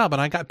liked my job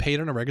and I got paid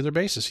on a regular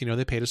basis. You know,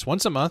 they paid us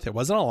once a month. It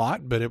wasn't a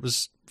lot, but it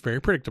was very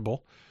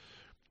predictable.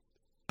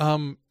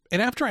 And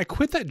after I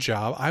quit that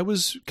job, I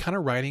was kind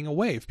of riding a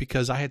wave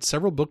because I had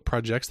several book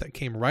projects that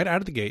came right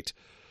out of the gate.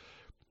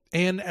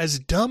 And as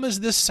dumb as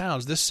this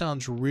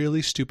sounds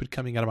really stupid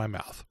coming out of my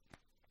mouth.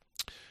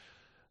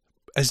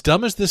 As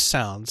dumb as this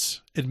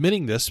sounds,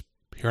 admitting this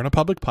here on a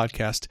public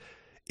podcast,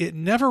 it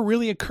never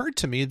really occurred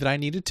to me that I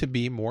needed to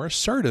be more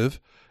assertive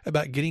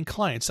about getting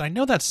clients. I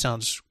know that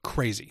sounds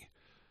crazy,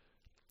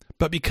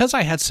 but because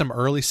I had some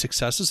early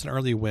successes and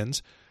early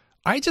wins,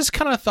 I just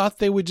kind of thought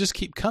they would just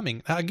keep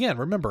coming. Now, again,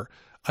 remember,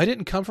 I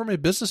didn't come from a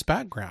business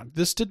background.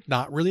 This did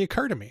not really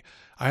occur to me.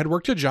 I had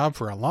worked a job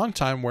for a long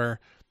time where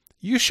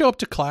you show up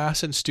to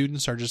class and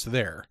students are just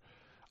there.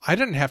 I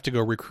didn't have to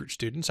go recruit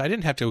students. I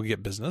didn't have to go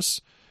get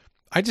business.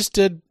 I just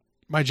did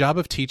my job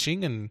of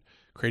teaching and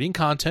creating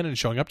content and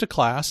showing up to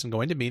class and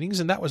going to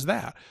meetings, and that was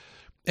that.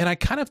 And I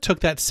kind of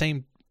took that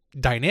same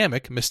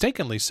dynamic,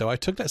 mistakenly so, I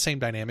took that same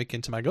dynamic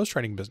into my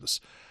ghostwriting business.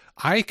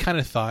 I kind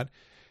of thought,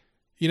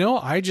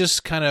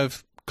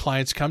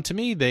 clients come to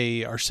me,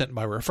 they are sent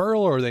by referral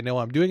or they know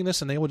I'm doing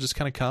this and they will just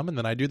kind of come and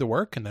then I do the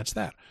work and that's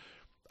that.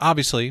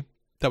 Obviously,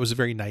 that was a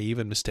very naive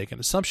and mistaken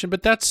assumption,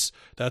 but that's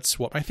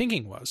what my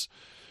thinking was.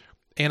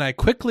 And I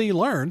quickly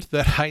learned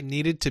that I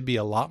needed to be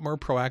a lot more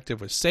proactive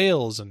with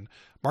sales and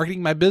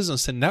marketing my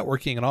business and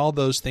networking and all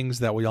those things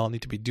that we all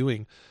need to be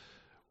doing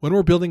when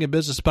we're building a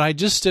business, but I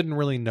just didn't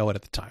really know it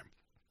at the time.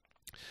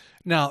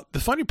 Now, the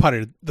funny part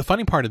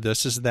of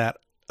this is that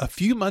a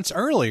few months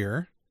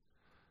earlier,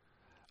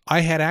 I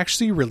had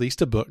actually released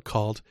a book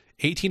called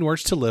 18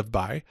 Words to Live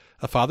By,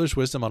 A Father's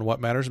Wisdom on What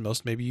Matters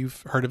Most. Maybe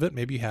you've heard of it,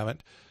 maybe you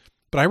haven't.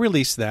 But I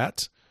released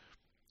that,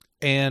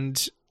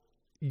 and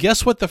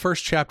guess what the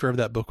first chapter of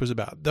that book was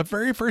about? The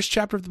very first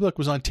chapter of the book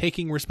was on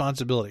taking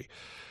responsibility.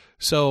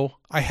 So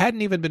I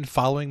hadn't even been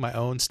following my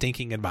own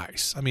stinking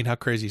advice. I mean, how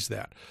crazy is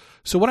that?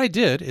 So what I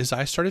did is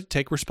I started to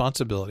take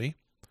responsibility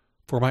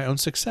for my own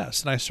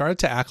success, and I started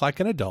to act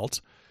like an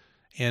adult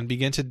and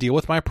begin to deal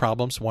with my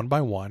problems one by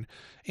one.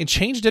 And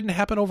change didn't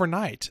happen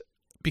overnight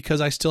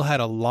because I still had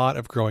a lot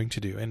of growing to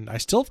do, and I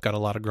still have got a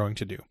lot of growing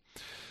to do.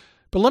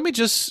 But let me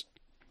just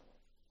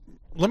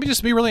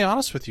be really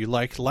honest with you.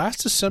 Like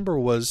last December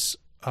was,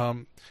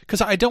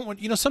 because I don't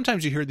want,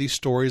 sometimes you hear these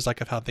stories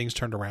like of how things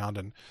turned around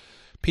and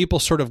people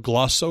sort of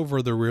gloss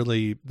over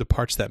the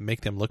parts that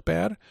make them look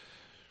bad.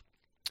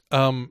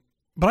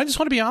 But I just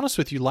want to be honest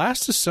with you.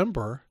 Last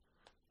December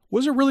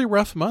was a really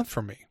rough month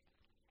for me.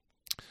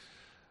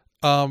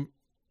 One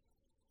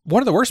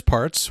of the worst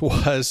parts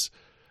was,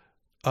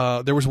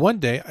 there was one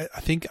day,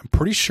 I'm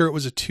pretty sure it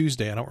was a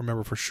Tuesday. I don't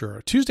remember for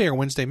sure. Tuesday or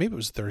Wednesday, maybe it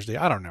was Thursday.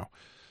 I don't know.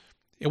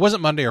 It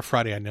wasn't Monday or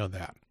Friday. I know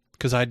that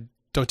because I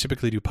don't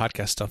typically do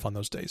podcast stuff on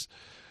those days.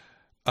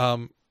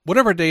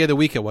 Whatever day of the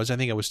week it was, I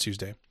think it was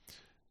Tuesday.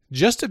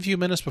 Just a few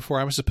minutes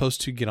before I was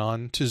supposed to get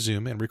on to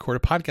Zoom and record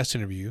a podcast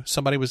interview,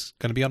 somebody was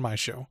going to be on my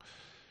show.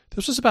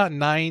 This was about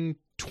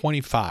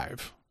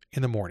 9:25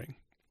 in the morning,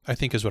 I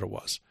think is what it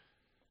was.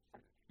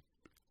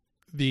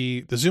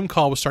 The Zoom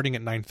call was starting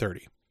at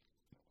 9:30.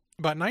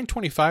 About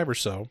 9:25 or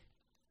so,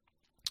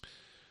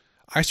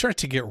 I started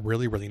to get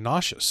really, really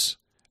nauseous.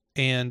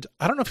 And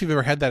I don't know if you've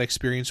ever had that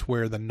experience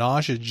where the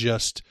nausea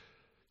just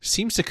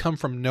seems to come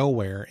from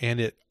nowhere and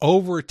it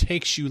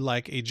overtakes you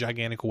like a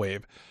gigantic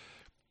wave.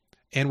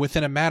 And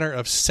within a matter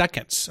of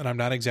seconds, and I'm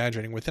not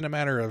exaggerating, within a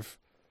matter of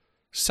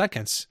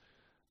seconds,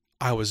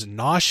 I was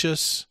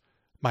nauseous.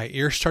 My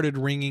ears started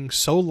ringing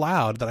so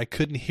loud that I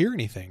couldn't hear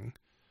anything.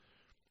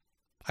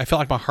 I felt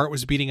like my heart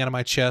was beating out of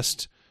my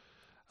chest.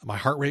 My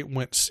heart rate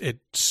it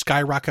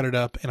skyrocketed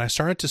up, and I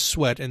started to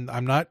sweat, and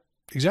I'm not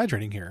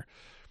exaggerating here.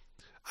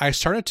 I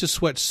started to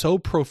sweat so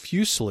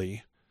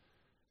profusely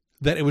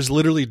that it was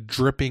literally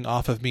dripping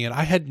off of me, and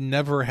I had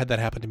never had that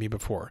happen to me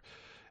before.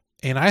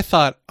 And I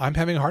thought, I'm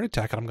having a heart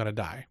attack and I'm going to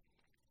die.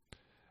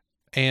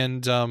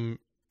 And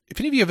if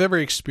any of you have ever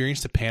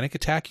experienced a panic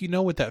attack, you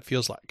know what that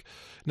feels like.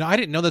 Now, I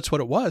didn't know that's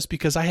what it was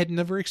because I had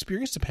never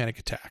experienced a panic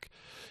attack.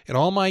 In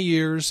all my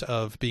years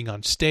of being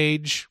on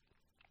stage,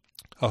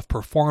 of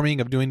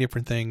performing, of doing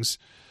different things,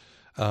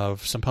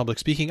 of some public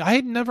speaking, I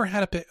had never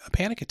had a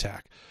panic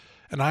attack.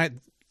 And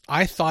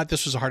I thought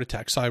this was a heart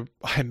attack. So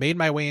I made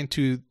my way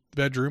into the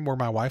bedroom where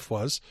my wife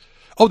was.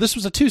 Oh, this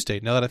was a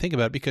Tuesday, now that I think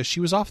about it, because she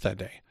was off that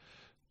day.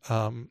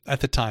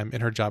 At the time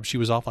in her job, she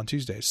was off on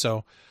Tuesdays.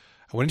 So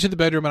I went into the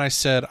bedroom and I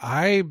said,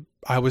 I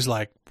was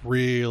like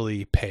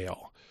really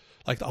pale.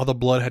 Like all the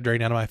blood had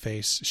drained out of my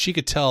face. She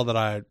could tell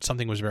that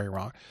something was very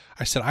wrong.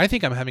 I said, I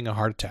think I'm having a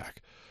heart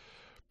attack.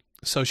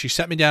 So she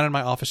sat me down in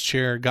my office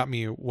chair, got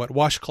me a wet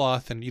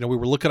washcloth, and we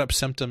were looking up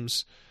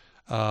symptoms.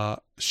 I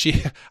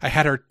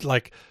had her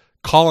like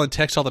call and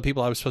text all the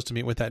people I was supposed to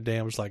meet with that day.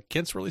 I was like,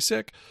 Kent's really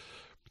sick.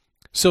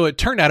 So it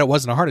turned out it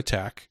wasn't a heart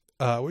attack.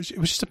 It was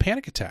just a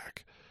panic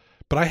attack.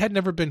 But I had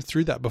never been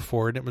through that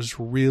before, and it was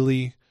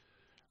really,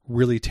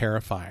 really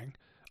terrifying.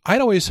 I'd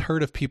always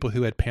heard of people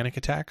who had panic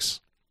attacks,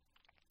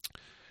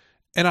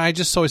 and I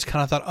just always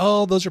kind of thought,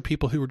 oh, those are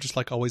people who were just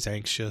like always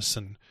anxious,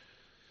 and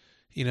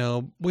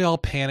we all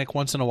panic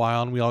once in a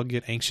while, and we all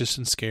get anxious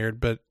and scared,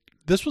 but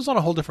this was on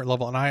a whole different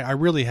level, and I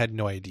really had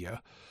no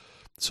idea.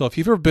 So if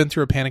you've ever been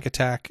through a panic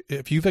attack,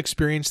 if you've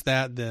experienced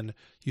that, then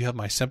you have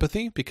my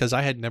sympathy, because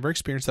I had never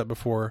experienced that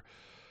before.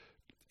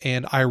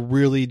 And I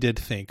really did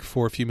think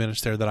for a few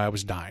minutes there that I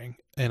was dying,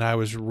 and I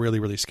was really,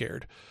 really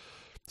scared.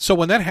 So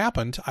when that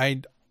happened,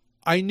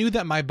 I knew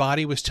that my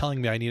body was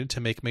telling me I needed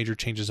to make major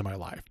changes in my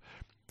life.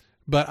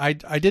 But I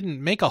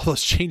didn't make all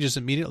those changes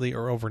immediately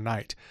or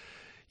overnight.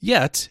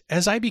 Yet,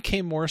 as I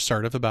became more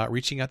assertive about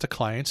reaching out to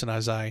clients, and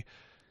as I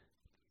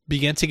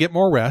began to get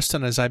more rest,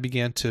 and as I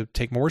began to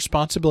take more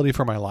responsibility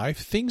for my life,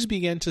 things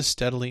began to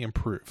steadily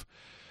improve.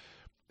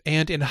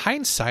 And in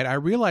hindsight, I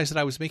realized that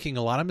I was making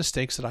a lot of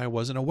mistakes that I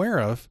wasn't aware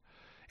of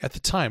at the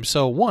time.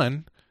 So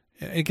one,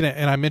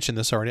 and I mentioned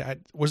this already,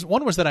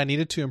 one was that I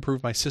needed to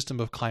improve my system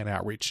of client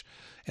outreach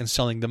and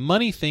selling. The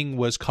money thing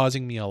was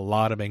causing me a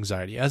lot of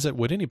anxiety, as it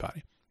would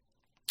anybody.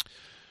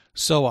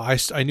 So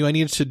I knew I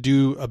needed to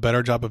do a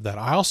better job of that.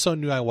 I also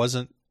knew I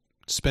wasn't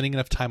spending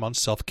enough time on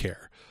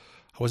self-care.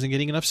 I wasn't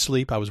getting enough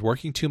sleep. I was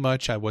working too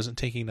much. I wasn't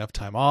taking enough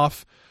time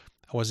off.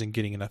 I wasn't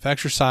getting enough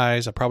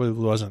exercise. I probably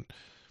wasn't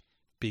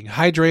being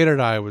hydrated.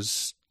 I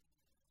was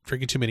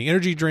drinking too many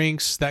energy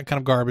drinks, that kind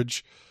of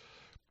garbage.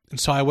 And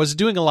so I was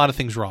doing a lot of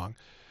things wrong.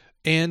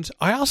 And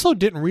I also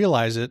didn't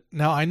realize it.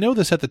 Now, I know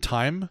this at the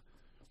time,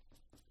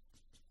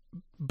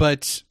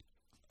 but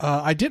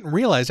I didn't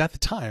realize at the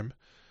time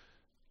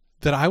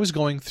that I was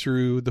going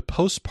through the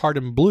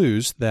postpartum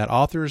blues that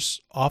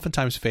authors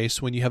oftentimes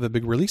face when you have a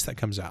big release that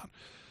comes out.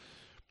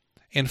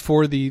 And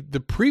for the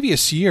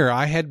previous year,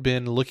 I had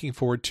been looking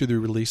forward to the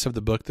release of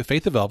the book, The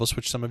Faith of Elvis,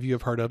 which some of you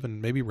have heard of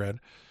and maybe read.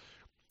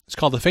 It's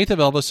called The Faith of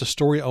Elvis, A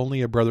Story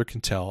Only a Brother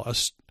Can Tell.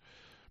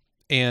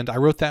 And I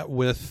wrote that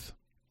with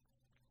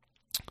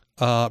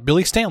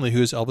Billy Stanley,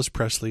 who is Elvis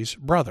Presley's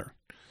brother.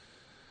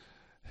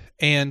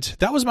 And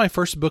that was my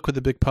first book with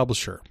a big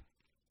publisher.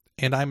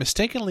 And I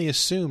mistakenly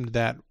assumed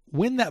that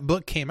when that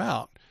book came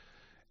out,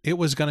 it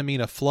was going to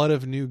mean a flood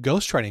of new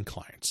ghostwriting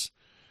clients.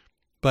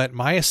 But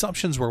my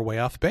assumptions were way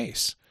off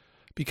base,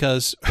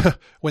 because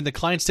when the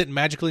clients didn't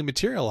magically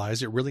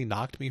materialize, it really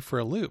knocked me for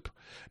a loop.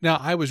 Now,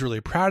 I was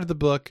really proud of the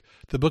book.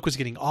 The book was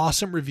getting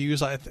awesome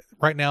reviews.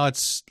 Right now,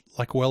 it's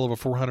like well over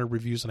 400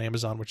 reviews on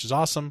Amazon, which is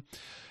awesome.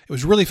 It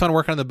was really fun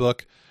working on the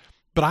book.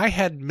 But I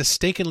had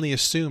mistakenly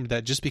assumed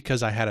that just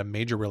because I had a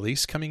major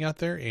release coming out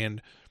there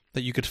and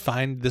that you could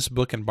find this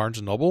book in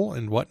Barnes & Noble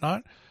and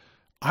whatnot,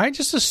 I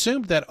just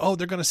assumed that,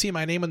 they're going to see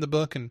my name in the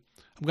book and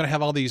I'm going to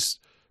have all these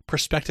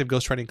prospective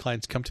ghostwriting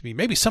clients come to me.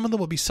 Maybe some of them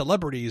will be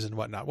celebrities and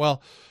whatnot.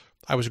 Well,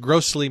 I was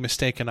grossly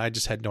mistaken. I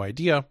just had no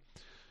idea.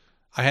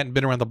 I hadn't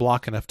been around the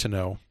block enough to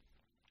know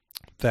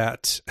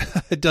that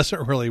it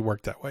doesn't really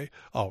work that way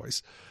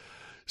always.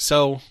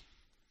 So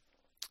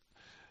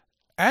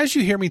as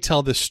you hear me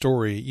tell this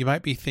story, you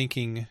might be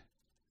thinking,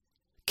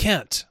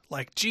 Kent,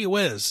 like, gee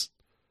whiz,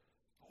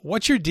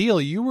 what's your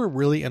deal? You were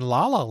really in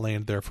La La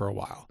Land there for a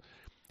while.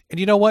 And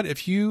you know what?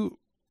 If you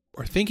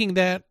are thinking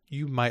that,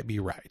 you might be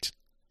right.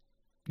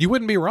 You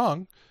wouldn't be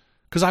wrong,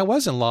 because I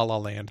was in La La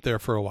Land there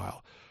for a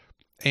while.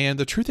 And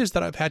the truth is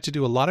that I've had to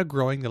do a lot of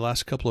growing the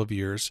last couple of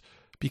years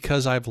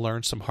because I've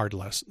learned some hard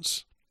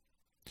lessons.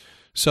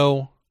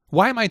 So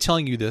why am I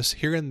telling you this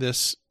here in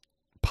this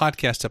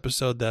podcast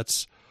episode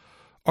that's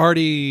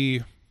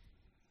already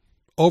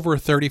over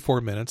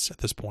 34 minutes at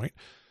this point?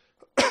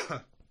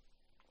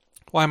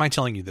 Why am I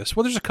telling you this?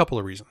 Well, there's a couple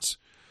of reasons.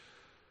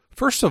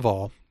 First of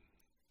all,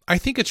 I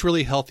think it's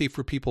really healthy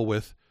for people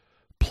with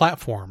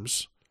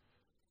platforms.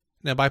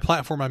 Now, by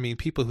platform, I mean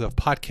people who have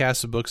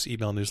podcasts, books,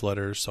 email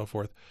newsletters, so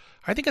forth.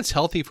 I think it's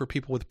healthy for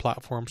people with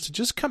platforms to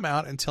just come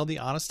out and tell the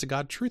honest to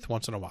God truth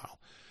once in a while.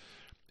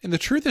 And the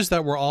truth is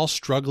that we're all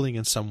struggling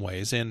in some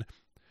ways, and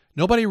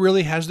nobody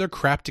really has their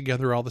crap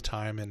together all the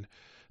time. And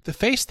the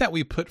face that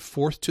we put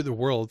forth to the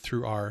world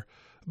through our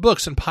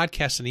books and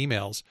podcasts and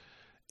emails,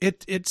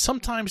 it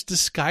sometimes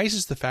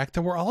disguises the fact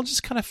that we're all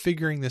just kind of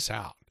figuring this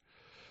out.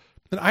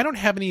 And I don't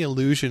have any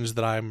illusions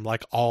that I'm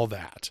like all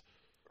that.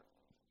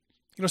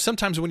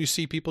 Sometimes when you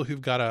see people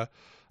who've got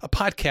a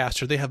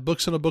podcast, or they have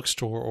books in a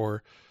bookstore,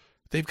 or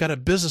they've got a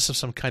business of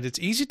some kind, it's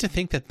easy to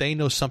think that they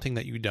know something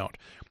that you don't,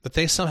 that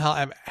they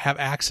somehow have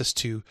access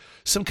to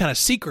some kind of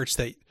secrets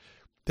that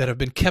have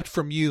been kept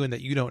from you and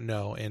that you don't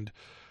know. And,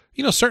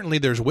 certainly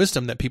there's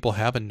wisdom that people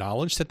have and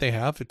knowledge that they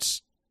have.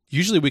 It's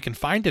usually we can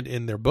find it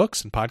in their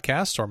books and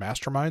podcasts or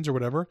masterminds or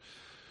whatever.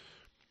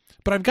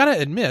 But I've got to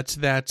admit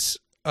that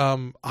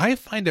I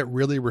find it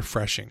really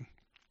refreshing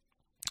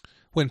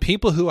when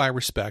people who I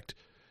respect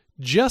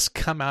just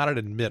come out and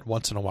admit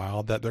once in a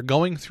while that they're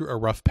going through a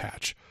rough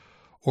patch,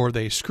 or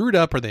they screwed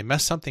up, or they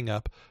messed something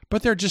up,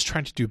 but they're just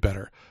trying to do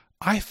better.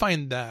 I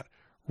find that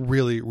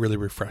really, really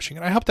refreshing.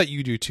 And I hope that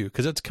you do too,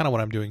 because that's kind of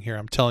what I'm doing here.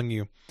 I'm telling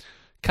you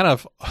kind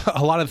of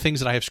a lot of the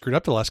things that I have screwed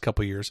up the last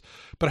couple of years,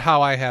 but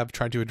how I have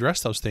tried to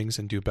address those things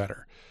and do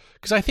better.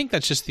 Because I think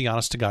that's just the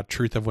honest to God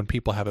truth of when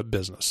people have a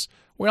business.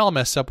 We all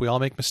mess up. We all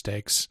make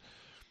mistakes.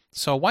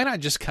 So why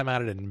not just come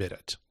out and admit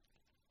it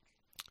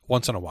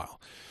once in a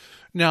while?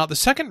 Now, the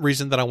second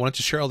reason that I wanted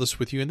to share all this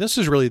with you, and this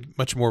is really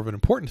much more of an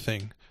important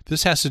thing,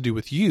 this has to do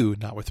with you,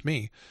 not with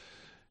me.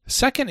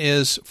 Second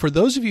is, for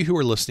those of you who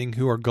are listening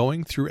who are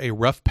going through a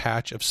rough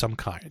patch of some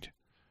kind,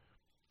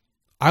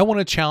 I want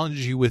to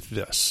challenge you with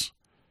this.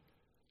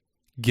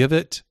 Give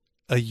it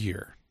a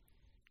year.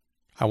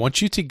 I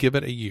want you to give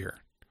it a year.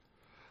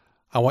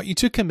 I want you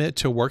to commit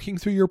to working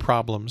through your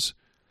problems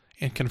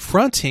and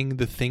confronting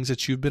the things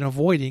that you've been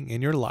avoiding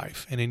in your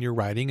life and in your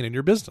writing and in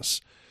your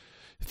business.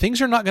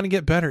 Things are not going to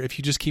get better if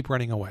you just keep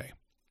running away.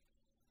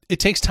 It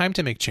takes time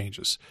to make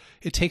changes.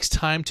 It takes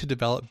time to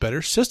develop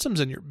better systems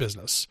in your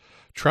business.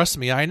 Trust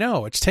me, I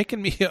know. It's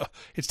taken me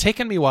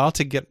a while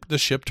to get the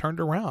ship turned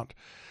around.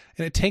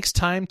 And it takes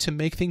time to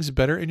make things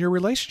better in your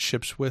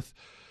relationships with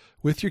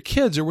your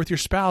kids, or with your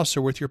spouse,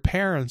 or with your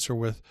parents, or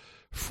with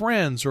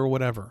friends, or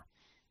whatever.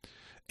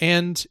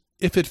 And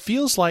if it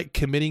feels like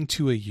committing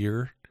to a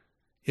year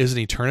is an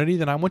eternity,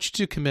 then I want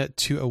you to commit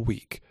to a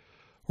week,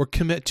 or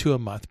commit to a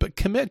month, but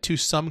commit to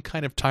some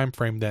kind of time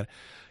frame that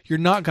you're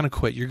not going to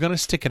quit. You're going to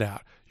stick it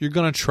out. You're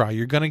going to try.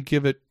 You're going to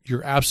give it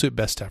your absolute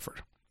best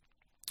effort.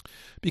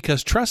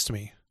 Because trust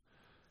me,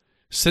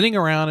 sitting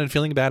around and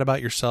feeling bad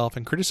about yourself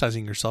and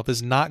criticizing yourself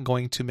is not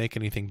going to make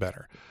anything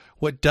better.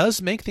 What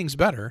does make things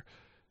better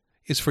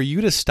is for you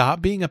to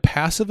stop being a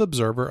passive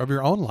observer of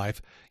your own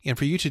life and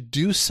for you to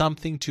do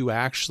something to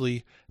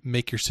actually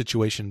make your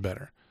situation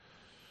better.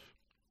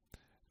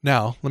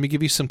 Now, let me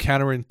give you some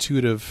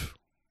counterintuitive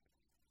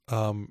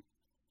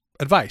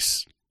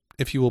advice,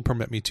 if you will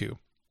permit me to.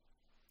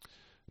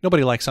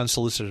 Nobody likes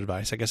unsolicited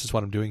advice. I guess that's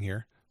what I'm doing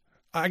here.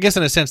 I guess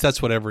in a sense,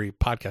 that's what every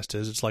podcast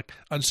is. It's like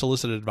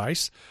unsolicited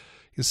advice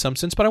in some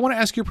sense, but I want to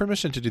ask your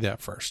permission to do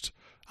that first.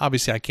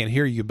 Obviously, I can't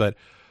hear you, but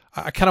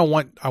I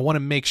want to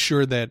make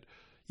sure that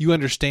you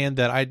understand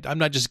that I'm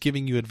not just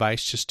giving you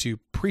advice just to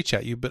preach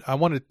at you, but I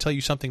want to tell you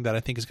something that I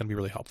think is going to be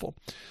really helpful.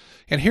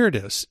 And here it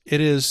is.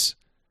 It is,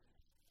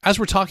 as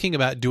we're talking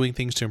about doing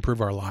things to improve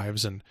our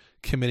lives and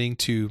committing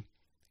to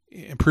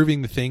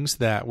improving the things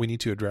that we need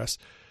to address,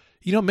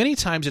 many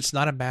times it's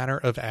not a matter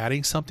of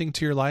adding something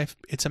to your life.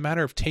 It's a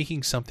matter of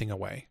taking something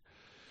away.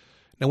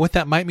 Now, what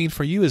that might mean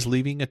for you is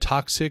leaving a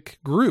toxic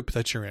group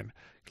that you're in,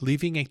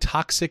 leaving a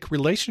toxic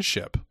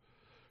relationship.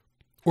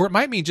 Or it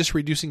might mean just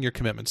reducing your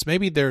commitments.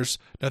 Maybe there's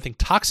nothing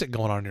toxic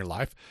going on in your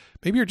life.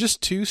 Maybe you're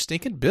just too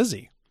stinking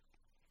busy.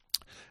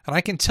 And I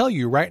can tell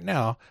you right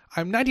now,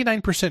 I'm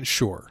 99%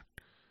 sure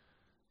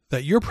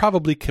that you're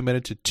probably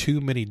committed to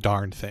too many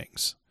darn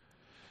things.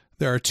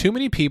 There are too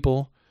many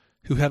people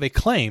who have a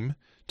claim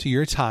to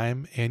your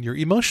time and your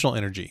emotional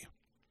energy.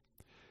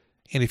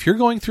 And if you're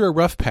going through a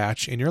rough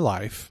patch in your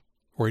life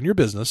or in your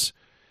business,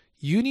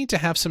 you need to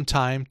have some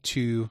time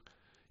you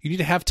need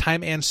to have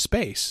time and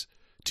space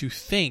to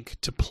think,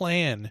 to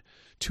plan,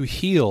 to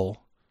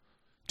heal,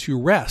 to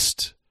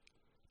rest,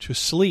 to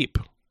sleep,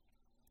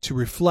 to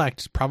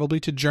reflect, probably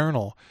to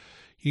journal.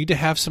 You need to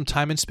have some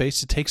time and space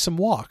to take some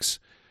walks.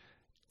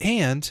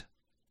 And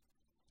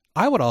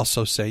I would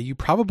also say you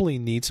probably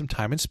need some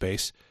time and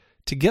space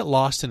to get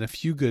lost in a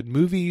few good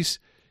movies,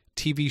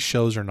 TV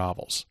shows, or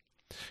novels.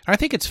 And I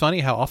think it's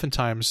funny how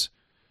oftentimes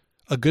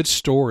a good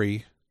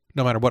story,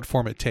 no matter what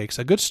form it takes,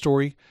 a good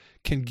story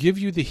can give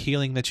you the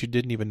healing that you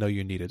didn't even know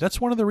you needed. That's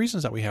one of the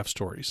reasons that we have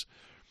stories,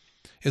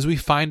 is we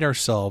find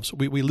ourselves,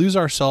 we lose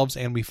ourselves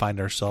and we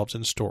find ourselves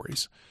in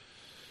stories.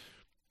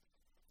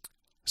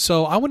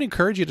 So I would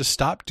encourage you to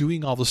stop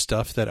doing all the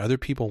stuff that other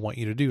people want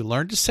you to do.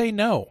 Learn to say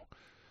no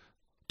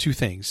to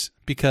things,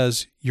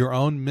 because your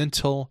own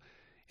mental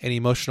and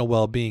emotional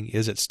well-being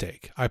is at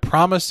stake. I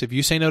promise if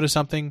you say no to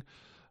something,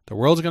 the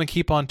world's going to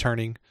keep on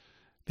turning.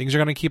 Things are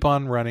going to keep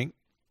on running.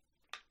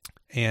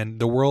 And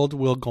the world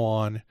will go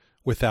on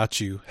without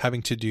you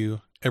having to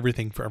do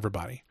everything for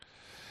everybody.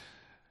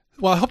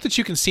 Well, I hope that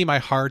you can see my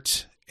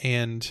heart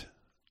and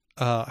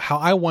how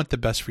I want the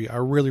best for you. I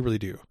really, really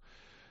do.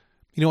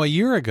 You know, a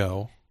year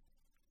ago,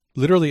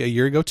 literally a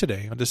year ago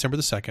today, on December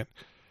the 2nd,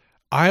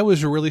 I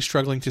was really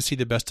struggling to see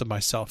the best of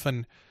myself.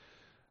 And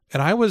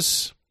I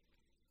was,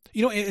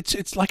 you know,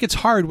 it's like it's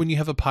hard when you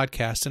have a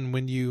podcast and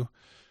when you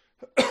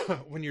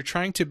when you're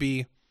trying to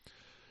be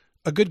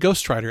a good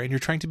ghostwriter and you're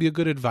trying to be a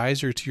good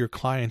advisor to your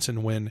clients,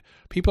 and when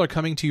people are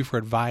coming to you for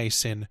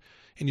advice and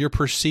you're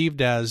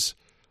perceived as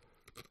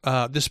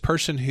this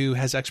person who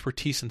has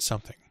expertise in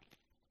something.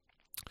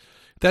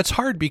 That's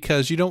hard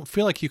because you don't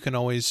feel like you can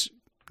always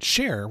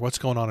share what's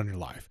going on in your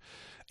life.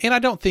 And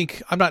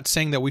I'm not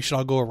saying that we should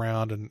all go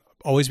around and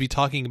always be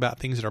talking about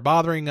things that are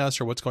bothering us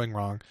or what's going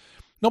wrong.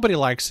 Nobody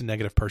likes a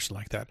negative person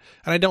like that.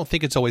 And I don't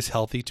think it's always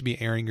healthy to be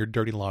airing your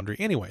dirty laundry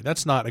anyway.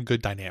 That's not a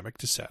good dynamic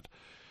to set,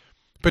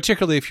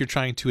 particularly if you're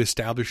trying to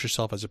establish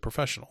yourself as a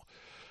professional.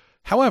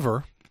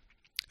 However,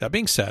 that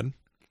being said,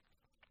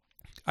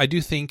 I do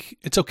think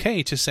it's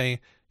okay to say,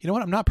 you know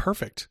what, I'm not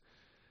perfect.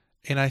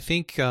 And I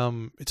think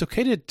it's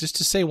okay to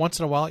say once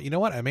in a while, you know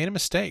what, I made a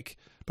mistake,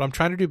 but I'm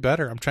trying to do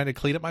better. I'm trying to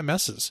clean up my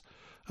messes.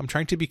 I'm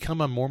trying to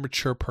become a more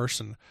mature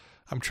person.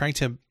 I'm trying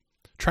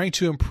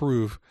to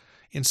improve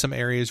in some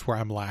areas where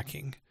I'm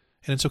lacking.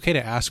 And it's okay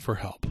to ask for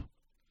help.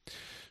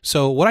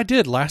 So what I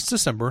did last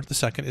December the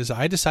 2nd is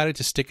I decided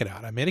to stick it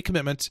out. I made a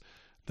commitment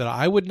that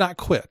I would not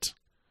quit.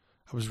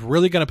 I was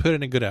really going to put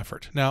in a good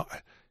effort. Now,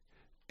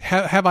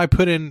 have I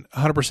put in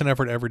 100%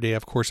 effort every day?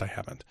 Of course I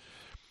haven't.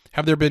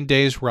 Have there been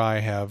days where I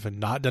have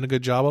not done a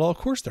good job at all? Of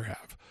course there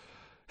have.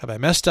 Have I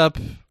messed up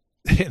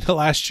in the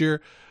last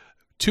year?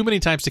 Too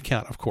many times to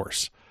count, of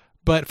course.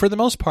 But for the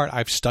most part,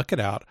 I've stuck it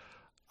out.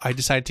 I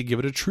decided to give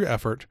it a true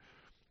effort.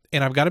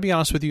 And I've got to be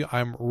honest with you,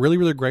 I'm really,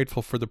 really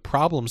grateful for the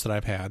problems that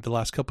I've had the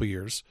last couple of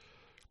years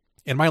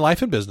in my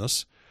life and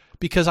business,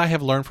 because I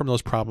have learned from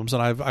those problems,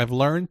 and I've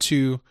learned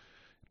to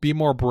be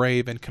more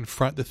brave and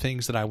confront the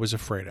things that I was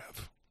afraid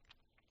of.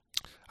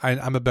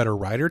 I'm a better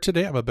writer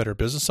today. I'm a better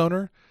business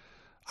owner.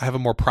 I have a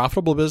more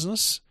profitable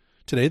business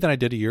today than I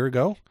did a year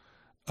ago.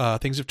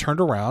 Things have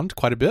turned around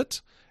quite a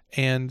bit,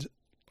 and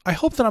I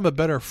hope that I'm a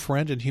better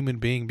friend and human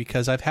being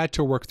because I've had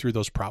to work through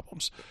those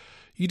problems.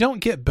 You don't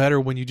get better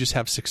when you just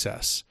have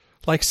success.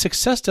 Like,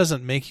 success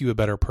doesn't make you a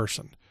better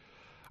person.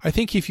 I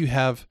think if you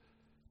have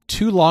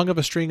too long of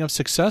a string of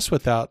success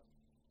without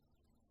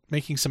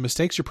making some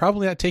mistakes, you're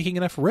probably not taking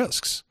enough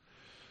risks.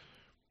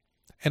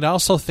 And I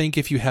also think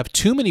if you have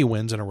too many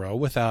wins in a row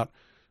without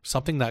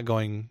something not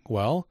going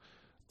well,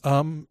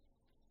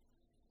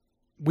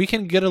 we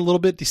can get a little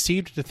bit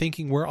deceived into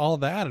thinking we're all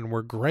that and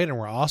we're great and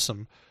we're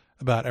awesome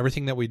about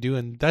everything that we do.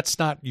 And that's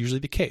not usually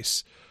the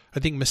case.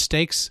 I think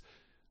mistakes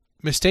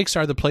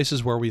are the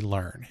places where we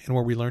learn and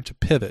where we learn to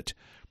pivot,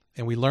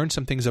 and we learn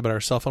some things about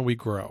ourselves and we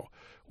grow.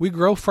 We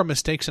grow from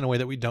mistakes in a way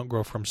that we don't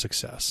grow from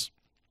success.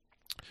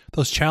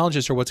 Those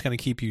challenges are what's going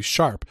to keep you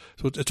sharp.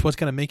 So it's what's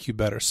going to make you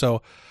better.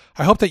 So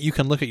I hope that you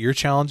can look at your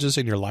challenges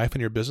in your life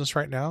and your business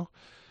right now.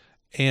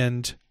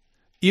 And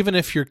even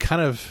if you're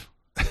kind of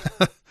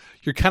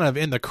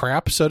in the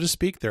crap, so to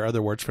speak, there are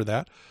other words for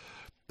that.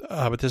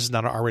 But this is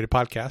not an R-rated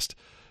podcast.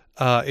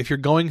 If you're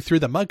going through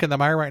the muck and the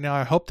mire right now,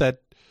 I hope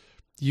that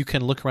you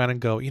can look around and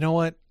go, you know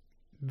what?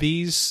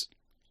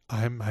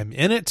 I'm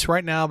in it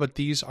right now, but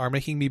these are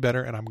making me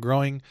better, and I'm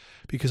growing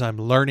because I'm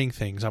learning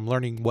things. I'm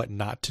learning what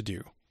not to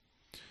do.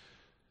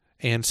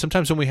 And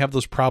sometimes when we have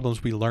those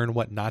problems, we learn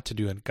what not to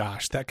do. And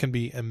gosh, that can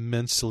be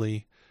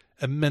immensely,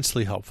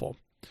 immensely helpful.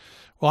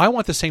 Well, I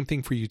want the same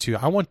thing for you too.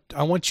 I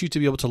want you to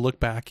be able to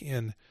look back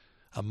in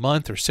a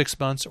month or 6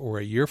 months or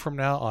a year from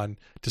now on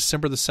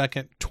December the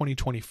 2nd,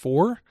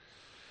 2024.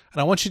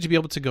 And I want you to be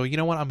able to go, you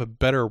know what? I'm a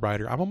better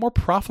writer. I'm a more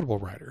profitable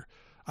writer.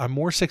 I'm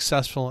more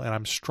successful, and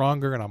I'm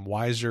stronger, and I'm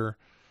wiser.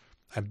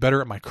 I'm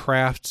better at my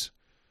craft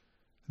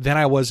than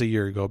I was a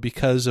year ago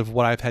because of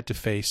what I've had to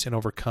face and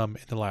overcome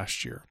in the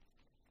last year.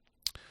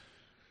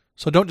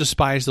 So don't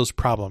despise those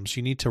problems.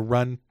 You need to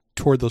run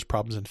toward those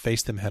problems and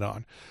face them head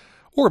on.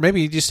 Or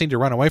maybe you just need to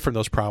run away from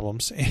those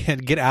problems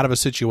and get out of a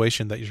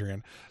situation that you're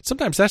in.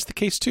 Sometimes that's the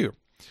case too.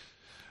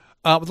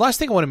 The last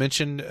thing I want to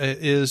mention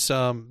is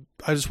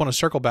I just want to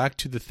circle back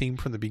to the theme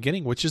from the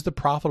beginning, which is the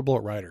profitable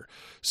writer.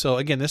 So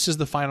again, this is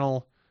the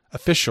final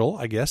official,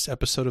 I guess,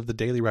 episode of the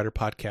Daily Writer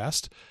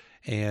podcast.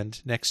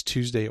 And next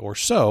Tuesday or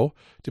so,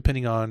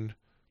 depending on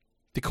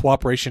the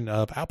cooperation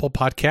of Apple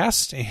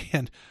Podcasts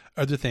and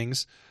other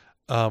things,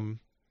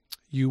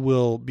 you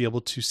will be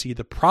able to see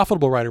the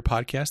Profitable Writer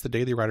podcast, the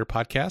Daily Writer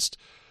podcast,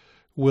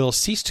 will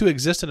cease to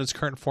exist in its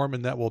current form,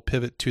 and that will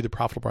pivot to the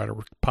Profitable Writer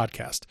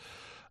podcast.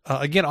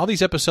 Again, all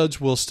these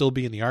episodes will still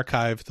be in the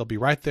archive. They'll be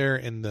right there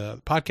in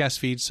the podcast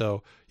feed,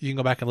 so you can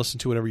go back and listen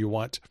to whatever you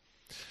want.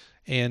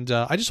 And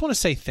I just want to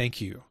say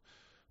thank you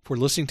for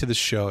listening to this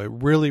show. It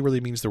really,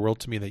 really means the world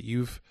to me that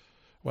you've,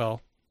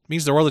 well,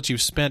 means the world that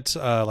you've spent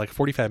like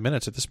 45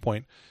 minutes at this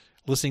point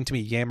listening to me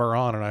yammer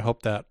on, and I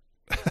hope that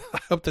I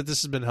hope that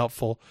this has been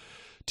helpful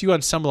to you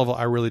on some level.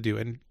 I really do.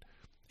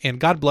 And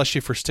God bless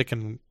you for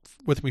sticking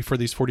with me for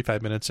these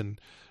 45 minutes and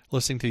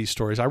listening to these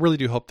stories. I really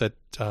do hope that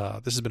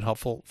this has been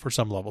helpful for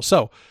some level.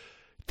 So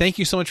thank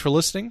you so much for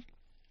listening,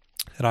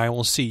 and I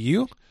will see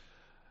you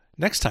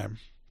next time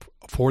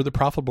for the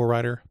Profitable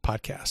Writer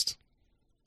Podcast.